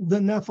with the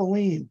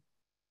Nephilim.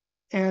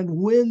 And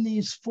when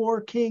these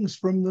four kings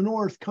from the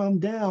north come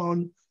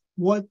down,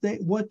 what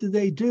do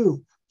they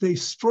do? They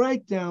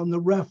strike down the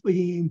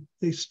Rephaim,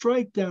 they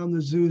strike down the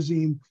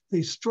Zuzim,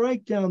 they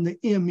strike down the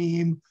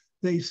Emim,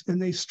 they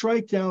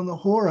strike down the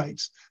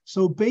Horites.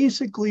 So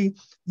basically,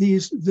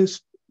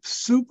 this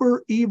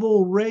super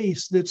evil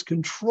race that's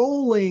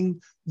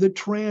controlling the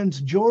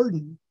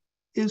Transjordan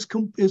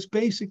is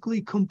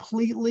basically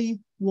completely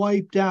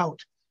wiped out.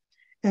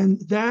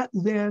 And that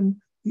then,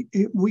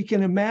 we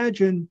can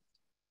imagine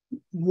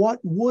what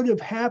would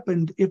have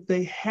happened if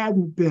they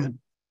hadn't been.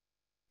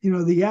 You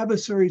know, the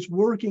adversaries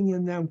working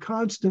in them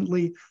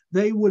constantly,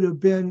 they would have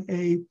been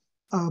a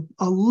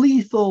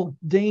lethal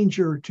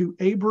danger to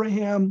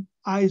Abraham,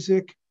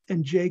 Isaac,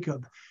 and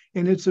Jacob.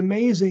 And it's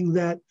amazing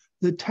that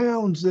the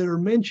towns that are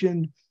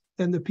mentioned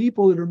and the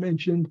people that are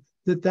mentioned,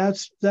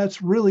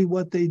 that's really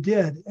what they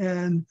did.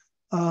 And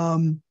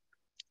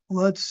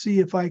let's see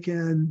if I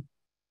can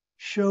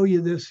show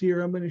you this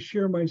here. I'm going to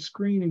share my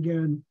screen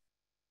again,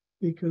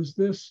 because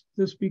this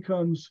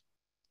comes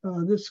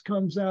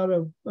out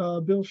of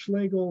Bill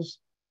Schlegel's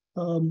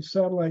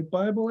Satellite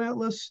Bible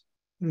Atlas.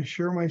 I'm going to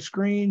share my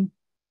screen.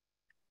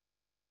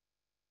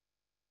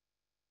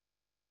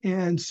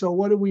 And so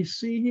what do we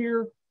see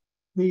here?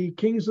 The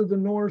kings of the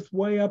north,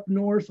 way up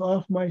north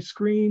off my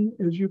screen,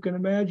 as you can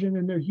imagine,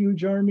 in their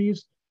huge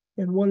armies.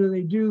 And what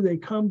do? They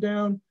come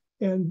down,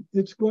 and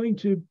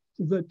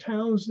the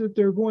towns that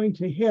they're going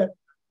to hit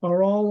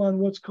are all on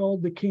what's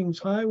called the King's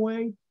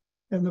Highway.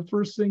 And the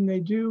first thing they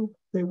do,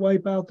 they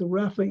wipe out the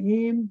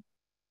Rephaim,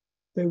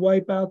 they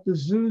wipe out the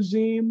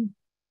Zuzim,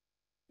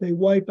 they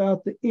wipe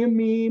out the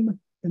Emim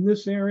in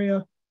this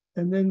area,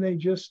 and then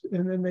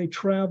they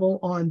travel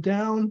on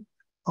down.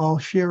 I'll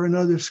share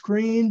another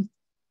screen.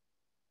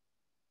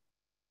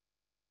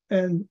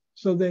 And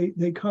so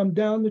they come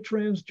down the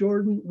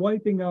Transjordan,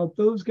 wiping out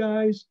those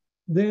guys.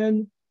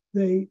 Then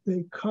they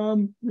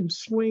come and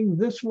swing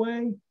this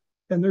way,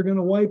 and they're going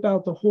to wipe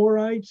out the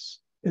Horites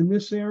in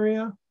this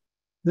area.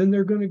 Then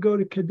they're going to go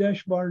to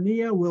Kadesh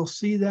Barnea. We'll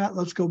see that.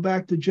 Let's go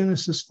back to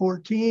Genesis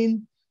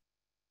 14.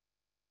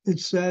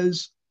 It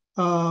says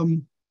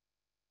the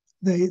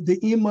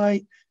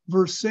Emite,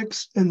 verse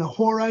 6, and the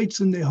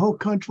Horites in the whole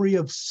country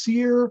of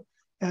Seir,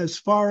 as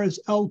far as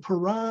El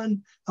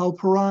Paran. El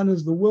Paran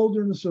is the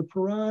wilderness of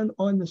Paran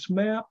on this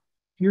map.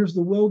 Here's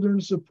the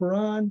wilderness of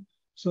Paran.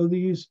 So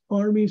these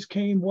armies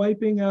came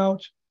wiping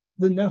out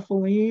the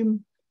Nephilim.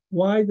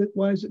 Why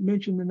is it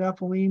mentioned the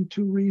Nephilim?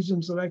 Two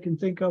reasons that I can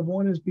think of.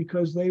 One is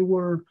because they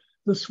were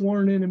the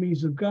sworn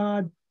enemies of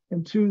God,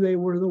 and two, they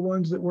were the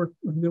ones that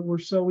were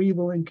so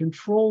evil and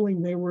controlling.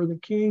 They were the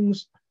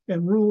kings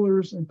and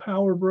rulers and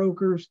power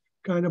brokers,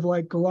 kind of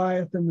like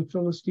Goliath and the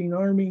Philistine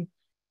army.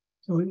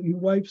 So he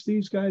wipes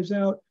these guys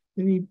out,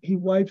 and he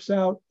wipes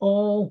out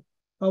all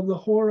of the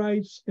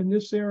Horites in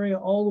this area,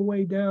 all the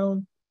way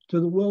down to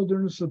the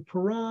wilderness of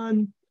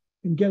Paran,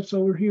 and gets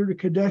over here to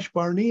Kadesh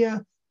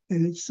Barnea.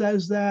 And it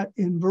says that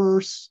in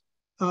verse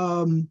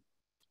 7,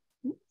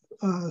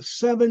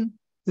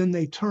 then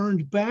they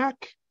turned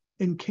back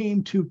and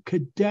came to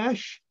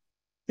Kadesh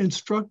and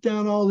struck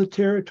down all the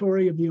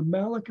territory of the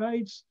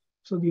Amalekites.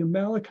 So the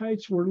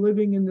Amalekites were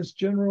living in this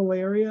general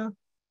area,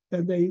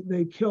 and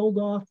they killed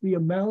off the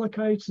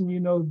Amalekites. And, you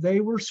know,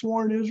 they were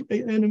sworn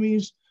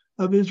enemies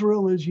of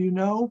Israel, as you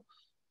know.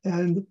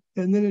 And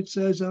then it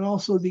says, and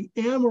also the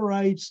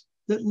Amorites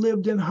that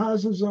lived in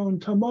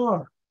Hazazon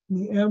Tamar.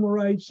 The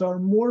Amorites are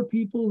more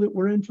people that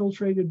were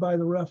infiltrated by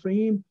the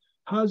Rephaim.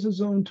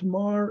 Hazazon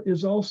Tamar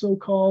is also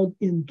called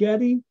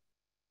En-Gedi,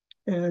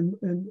 and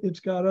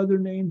it's got other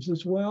names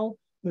as well,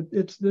 but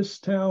it's this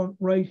town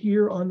right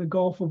here on the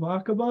Gulf of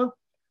Aqaba.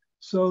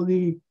 So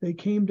they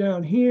came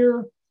down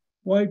here,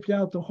 wiped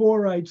out the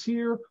Horites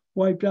here,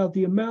 wiped out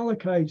the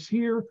Amalekites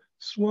here,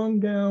 swung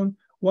down,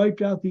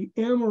 wiped out the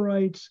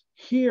Amorites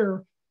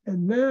here,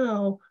 and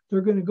now they're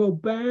going to go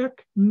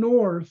back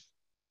north.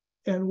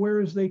 And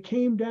whereas they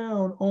came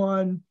down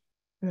on,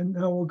 and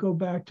now we'll go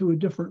back to a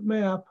different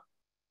map,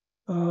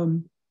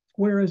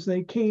 whereas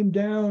they came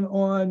down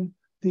on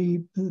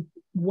the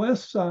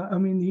west side,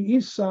 the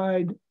east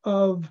side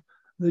of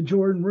the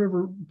Jordan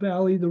River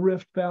Valley, the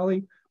Rift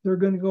Valley, they're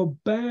going to go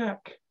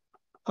back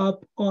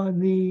up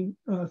on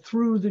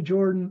through the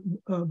Jordan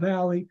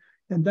Valley,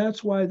 and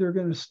that's why they're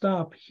going to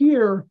stop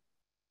here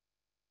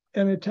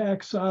and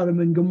attack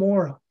Sodom and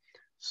Gomorrah.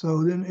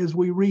 So then as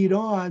we read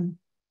on,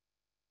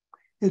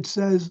 it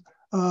says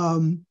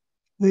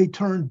they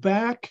turned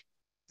back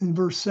in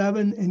verse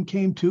 7 and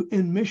came to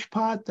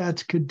En-Mishpat,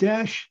 that's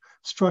Kadesh,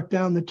 struck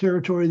down the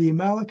territory of the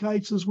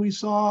Amalekites, as we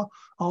saw.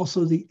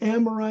 Also the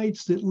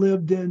Amorites that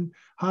lived in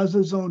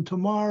Hazazon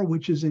Tamar,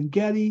 which is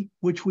En-Gedi,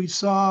 which we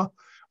saw.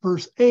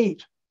 Verse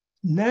 8,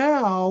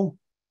 now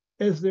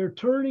as they're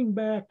turning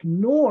back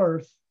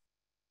north,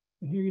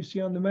 and here you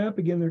see on the map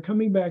again, they're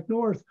coming back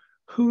north,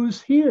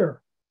 who's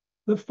here?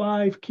 The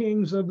 5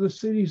 kings of the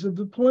cities of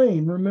the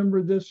plain.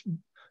 Remember, this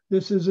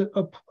This is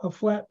a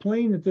flat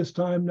plain at this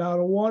time, not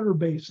a water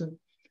basin.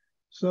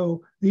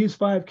 So these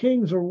 5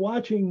 kings are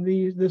watching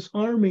this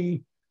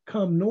army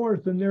come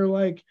north, and they're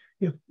like,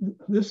 if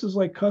this is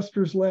like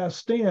Custer's last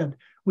stand,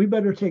 we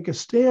better take a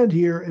stand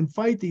here and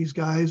fight these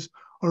guys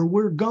or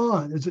we're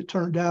gone. As it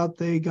turned out,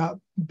 they got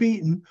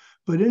beaten.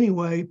 But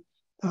anyway,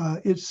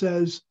 it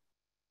says,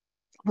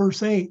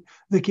 verse 8,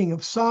 the king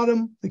of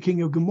Sodom, the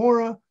king of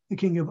Gomorrah, the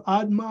king of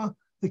Admah,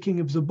 the king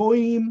of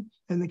Zeboim,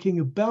 and the king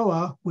of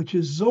Bela, which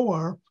is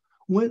Zoar,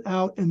 went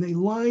out and they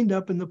lined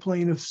up in the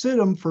plain of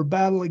Sodom for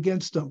battle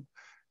against them.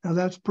 Now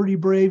that's pretty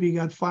brave. You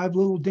got 5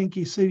 little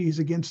dinky cities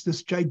against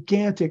this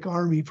gigantic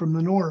army from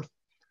the north.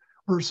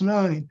 Verse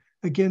 9,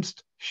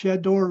 against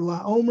Shedor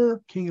Laomer,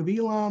 king of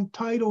Elam,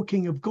 Tidal,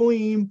 king of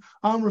Goim,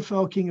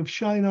 Amraphel, king of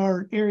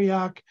Shinar,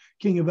 Arioch,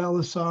 king of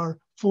Elasar,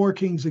 4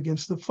 kings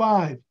against the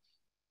 5.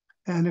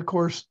 And of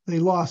course, they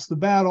lost the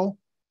battle.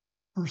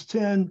 Verse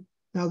 10,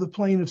 now the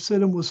plain of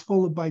Sodom was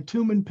full of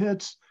bitumen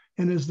pits,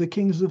 and as the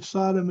kings of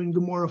Sodom and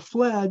Gomorrah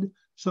fled,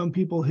 some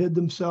people hid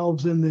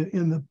themselves in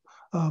the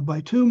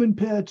bitumen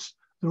pits.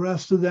 The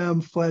rest of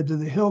them fled to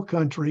the hill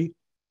country.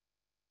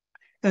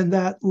 And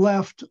that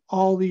left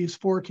all these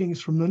 4 kings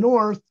from the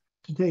north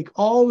to take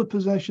all the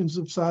possessions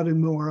of Sodom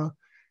and Gomorrah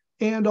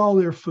and all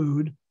their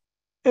food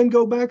and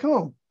go back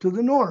home to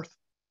the north.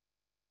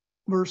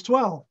 Verse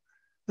 12,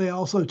 they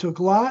also took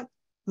Lot,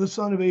 the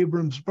son of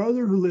Abram's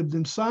brother, who lived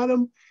in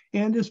Sodom,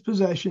 and his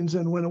possessions,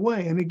 and went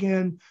away. And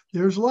again,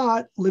 there's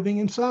Lot living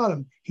in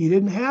Sodom. He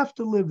didn't have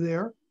to live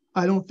there.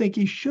 I don't think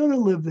he should have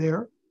lived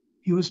there.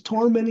 He was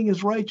tormenting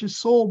his righteous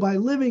soul by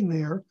living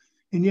there,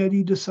 and yet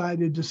he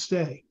decided to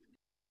stay.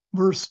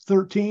 Verse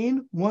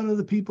 13, one of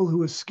the people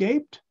who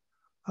escaped,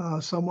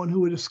 someone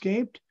who had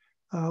escaped,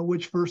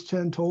 which verse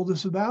 10 told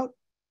us about,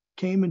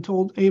 came and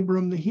told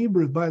Abram the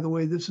Hebrew. By the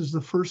way, this is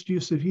the first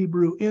use of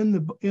Hebrew in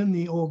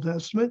the Old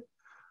Testament.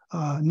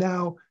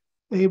 Now,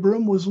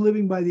 Abram was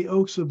living by the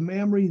oaks of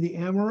Mamre the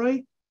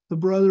Amorite, the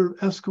brother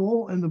of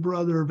Eshcol and the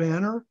brother of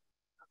Aner,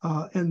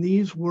 and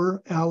these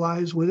were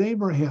allies with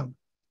Abraham.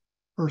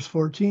 Verse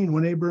 14,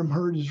 when Abram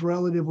heard his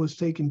relative was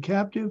taken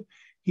captive,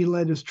 he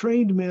led his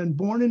trained men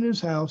born in his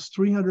house,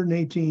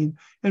 318,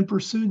 and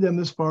pursued them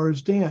as far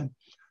as Dan.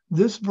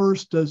 This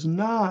verse does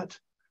not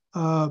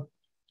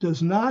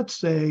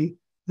say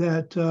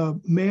that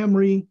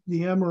Mamre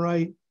the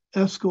Amorite,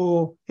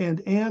 Eshcol,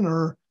 and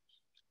Aner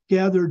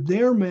gathered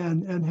their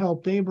men and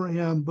helped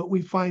Abraham, but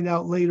we find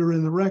out later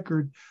in the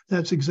record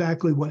that's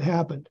exactly what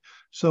happened.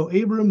 So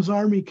Abram's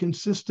army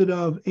consisted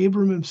of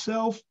Abram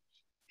himself,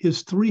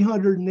 his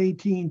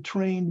 318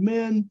 trained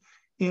men,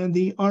 and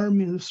the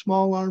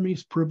small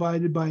armies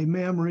provided by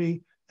Mamre,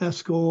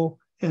 Eshcol,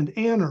 and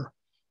Aner.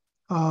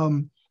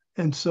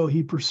 And so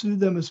he pursued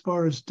them as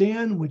far as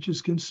Dan, which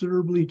is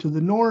considerably to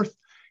the north.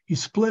 He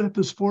split up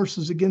his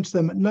forces against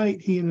them at night,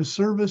 he and his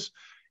service,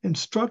 and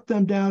struck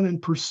them down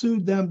and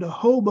pursued them to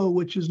Hobah,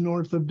 which is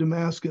north of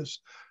Damascus.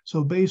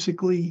 So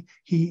basically,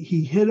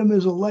 he hit them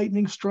as a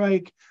lightning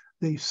strike.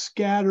 They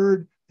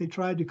scattered. They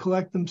tried to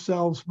collect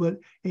themselves, but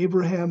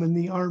Abraham and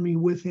the army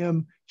with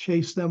him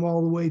chased them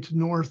all the way to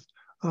north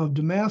of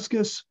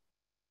Damascus.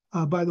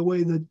 By the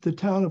way, the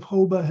town of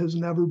Hobah has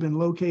never been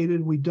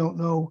located. We don't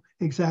know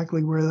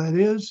exactly where that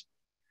is.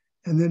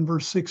 And then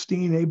verse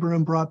 16,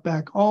 Abraham brought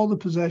back all the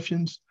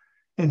possessions,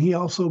 and he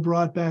also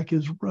brought back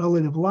his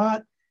relative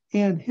Lot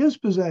and his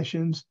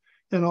possessions,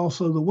 and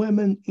also the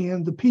women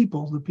and the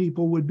people. The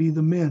people would be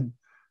the men.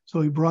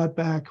 So he brought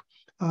back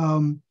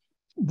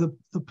the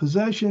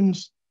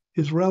possessions,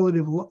 his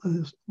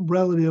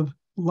relative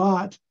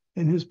Lot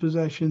and his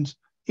possessions,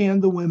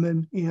 and the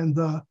women and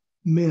the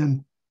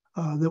men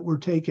that were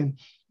taken.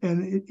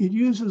 And it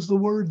uses the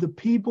word the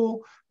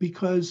people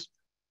because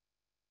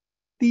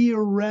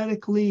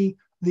theoretically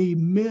the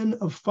men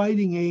of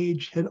fighting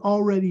age had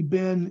already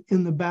been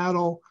in the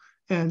battle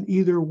and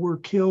either were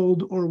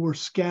killed or were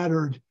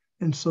scattered,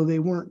 and so they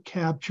weren't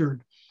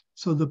captured.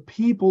 So the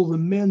people, the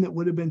men that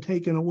would have been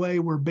taken away,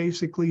 were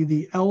basically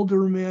the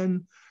elder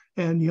men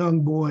and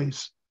young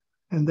boys,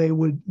 and they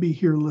would be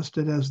here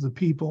listed as the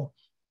people.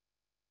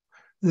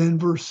 Then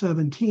verse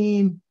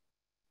 17,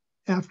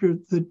 after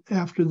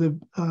the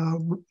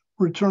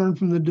return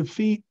from the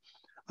defeat,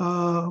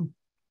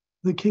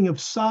 the king of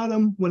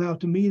Sodom went out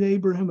to meet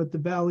Abraham at the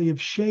valley of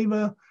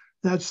Sheva.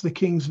 That's the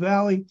King's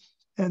Valley,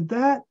 and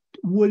that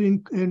would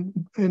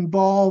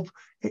involve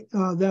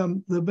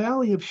them. The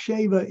valley of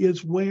Sheva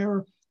is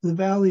where the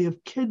valley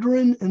of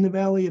Kidron and the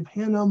valley of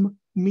Hinnom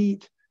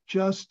meet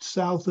just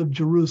south of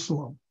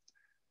Jerusalem.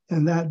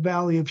 And that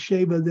valley of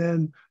Sheva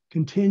then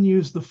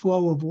continues the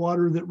flow of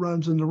water that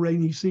runs in the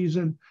rainy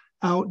season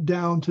out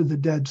down to the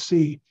Dead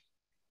Sea.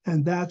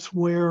 And that's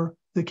where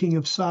the king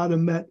of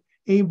Sodom met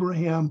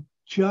Abraham,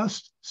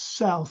 just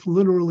south,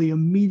 literally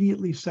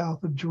immediately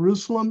south of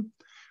Jerusalem.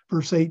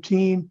 Verse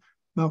 18,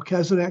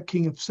 Melchizedek,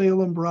 king of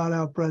Salem, brought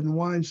out bread and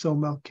wine. So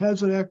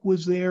Melchizedek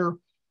was there.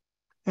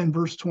 And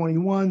verse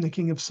 21, the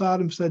king of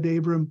Sodom said to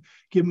Abram,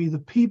 give me the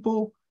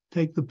people,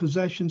 take the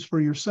possessions for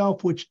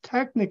yourself, which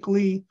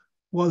technically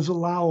was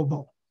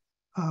allowable.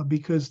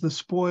 because the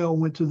spoil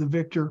went to the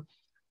victor.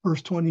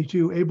 Verse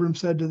 22, Abram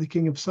said to the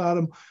king of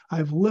Sodom,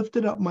 I've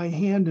lifted up my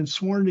hand and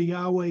sworn to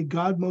Yahweh,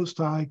 God Most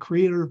High,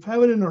 creator of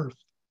heaven and earth,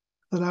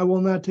 that I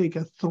will not take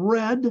a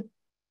thread,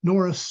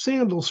 nor a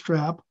sandal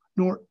strap,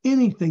 nor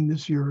anything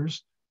that's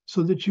yours,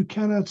 so that you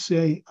cannot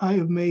say, I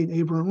have made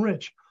Abram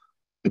rich,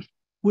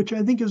 which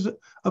I think is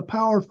a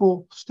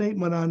powerful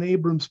statement on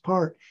Abram's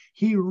part.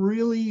 He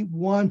really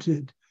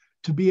wanted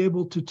to be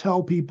able to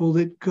tell people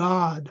that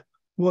God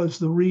was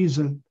the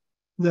reason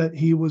that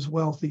he was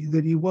wealthy,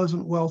 that he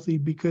wasn't wealthy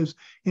because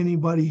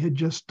anybody had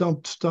just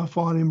dumped stuff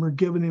on him or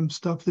given him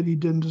stuff that he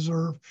didn't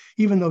deserve,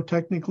 even though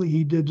technically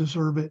he did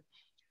deserve it.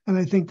 And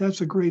I think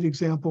that's a great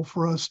example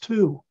for us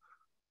too,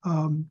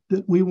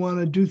 that we want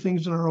to do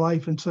things in our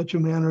life in such a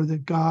manner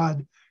that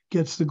God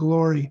gets the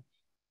glory.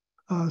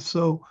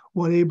 So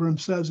what Abram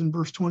says in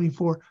verse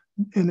 24,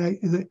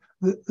 and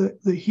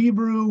the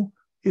Hebrew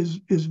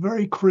is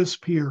very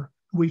crisp here.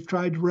 We've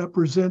tried to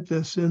represent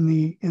this in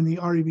the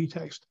REV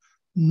text.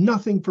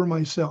 Nothing for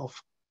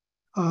myself.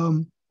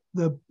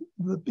 The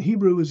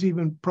Hebrew is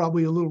even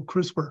probably a little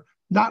crisper.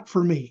 Not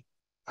for me.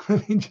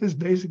 I mean, just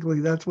basically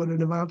that's what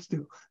it amounts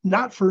to.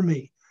 Not for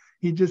me.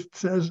 He just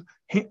says,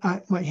 hey,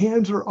 my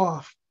hands are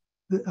off.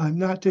 I'm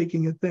not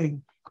taking a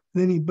thing.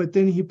 But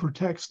then he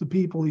protects the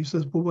people. He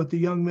says, but what the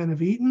young men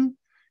have eaten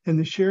and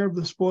the share of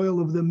the spoil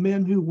of the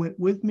men who went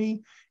with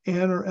me,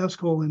 Aner,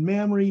 Eshcol, and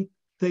Mamre,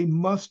 they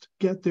must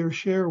get their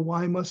share.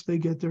 Why must they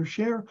get their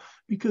share?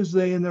 Because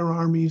they and their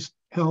armies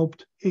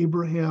helped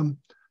Abraham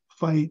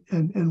fight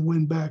and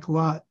win back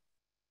Lot.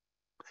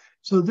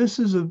 So this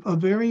is a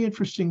very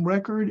interesting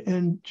record.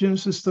 And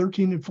Genesis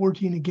 13 and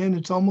 14, again,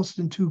 it's almost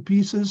in two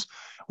pieces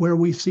where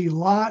we see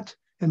Lot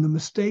and the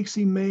mistakes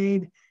he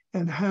made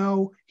and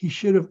how he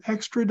should have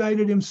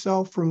extradited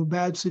himself from a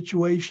bad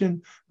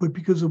situation, but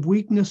because of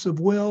weakness of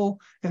will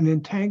and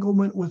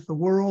entanglement with the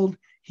world,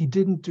 he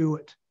didn't do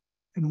it.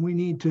 And we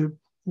need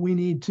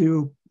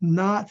to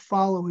not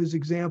follow his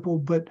example,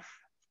 but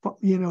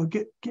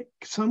get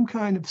some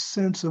kind of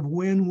sense of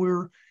when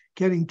we're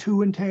getting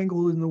too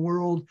entangled in the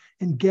world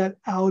and get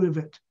out of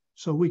it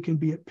so we can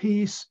be at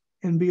peace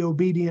and be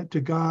obedient to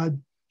God.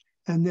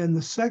 And then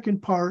the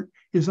second part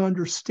is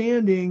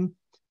understanding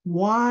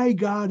why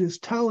God is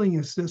telling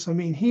us this. I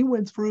mean, he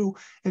went through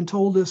and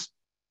told us,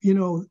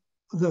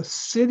 the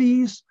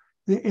cities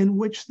in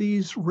which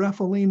these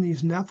Rephaim,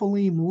 these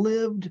Nephilim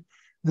lived,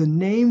 the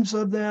names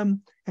of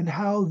them, and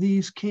how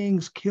these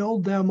kings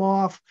killed them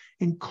off,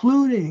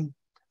 including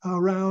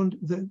around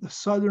the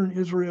southern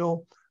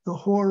Israel, the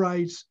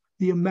Horites,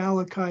 the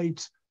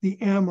Amalekites,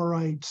 the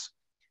Amorites.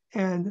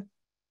 And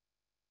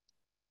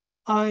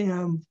I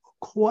am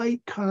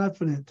quite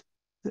confident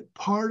that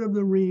part of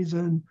the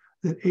reason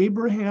that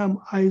Abraham,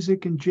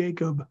 Isaac, and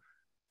Jacob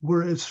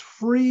were as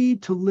free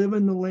to live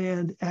in the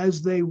land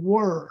as they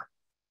were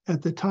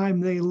at the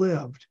time they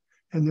lived.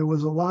 And there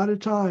was a lot of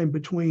time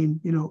between,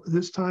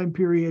 this time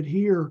period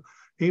here,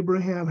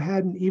 Abraham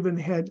hadn't even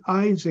had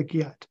Isaac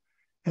yet.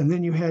 And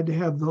then you had to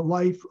have the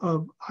life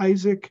of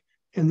Isaac,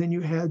 and then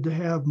you had to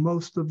have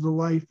most of the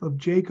life of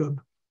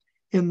Jacob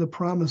in the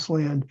promised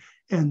land.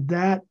 And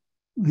that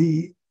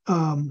the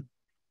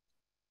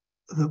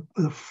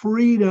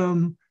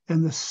freedom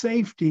and the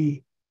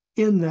safety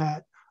in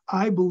that,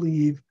 I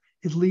believe,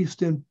 at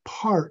least in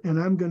part, and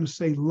I'm going to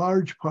say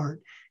large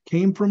part,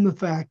 came from the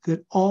fact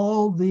that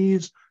all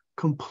these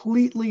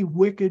completely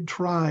wicked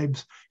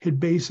tribes had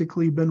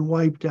basically been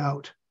wiped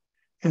out,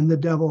 and the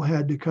devil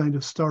had to kind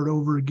of start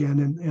over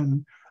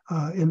again.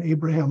 And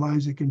Abraham,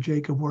 Isaac, and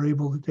Jacob were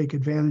able to take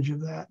advantage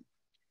of that.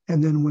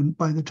 And then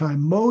by the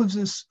time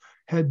Moses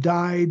had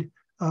died,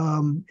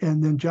 and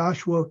then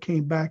Joshua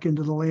came back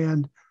into the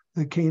land,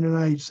 the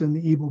Canaanites and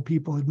the evil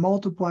people had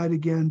multiplied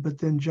again, but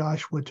then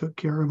Joshua took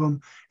care of them,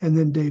 and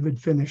then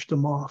David finished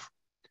them off.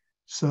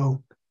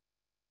 So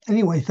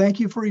anyway,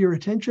 thank you for your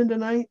attention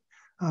tonight.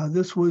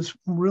 This was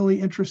really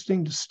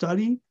interesting to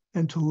study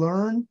and to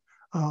learn.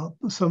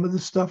 Some of the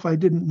stuff I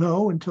didn't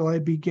know until I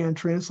began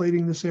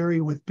translating this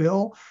area with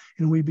Bill,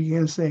 and we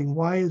began saying,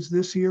 why is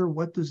this here?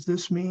 What does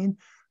this mean?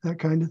 That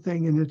kind of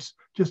thing. And it's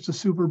just a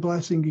super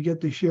blessing to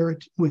get to share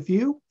it with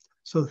you.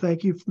 So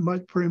thank you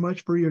very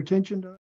much for your attention.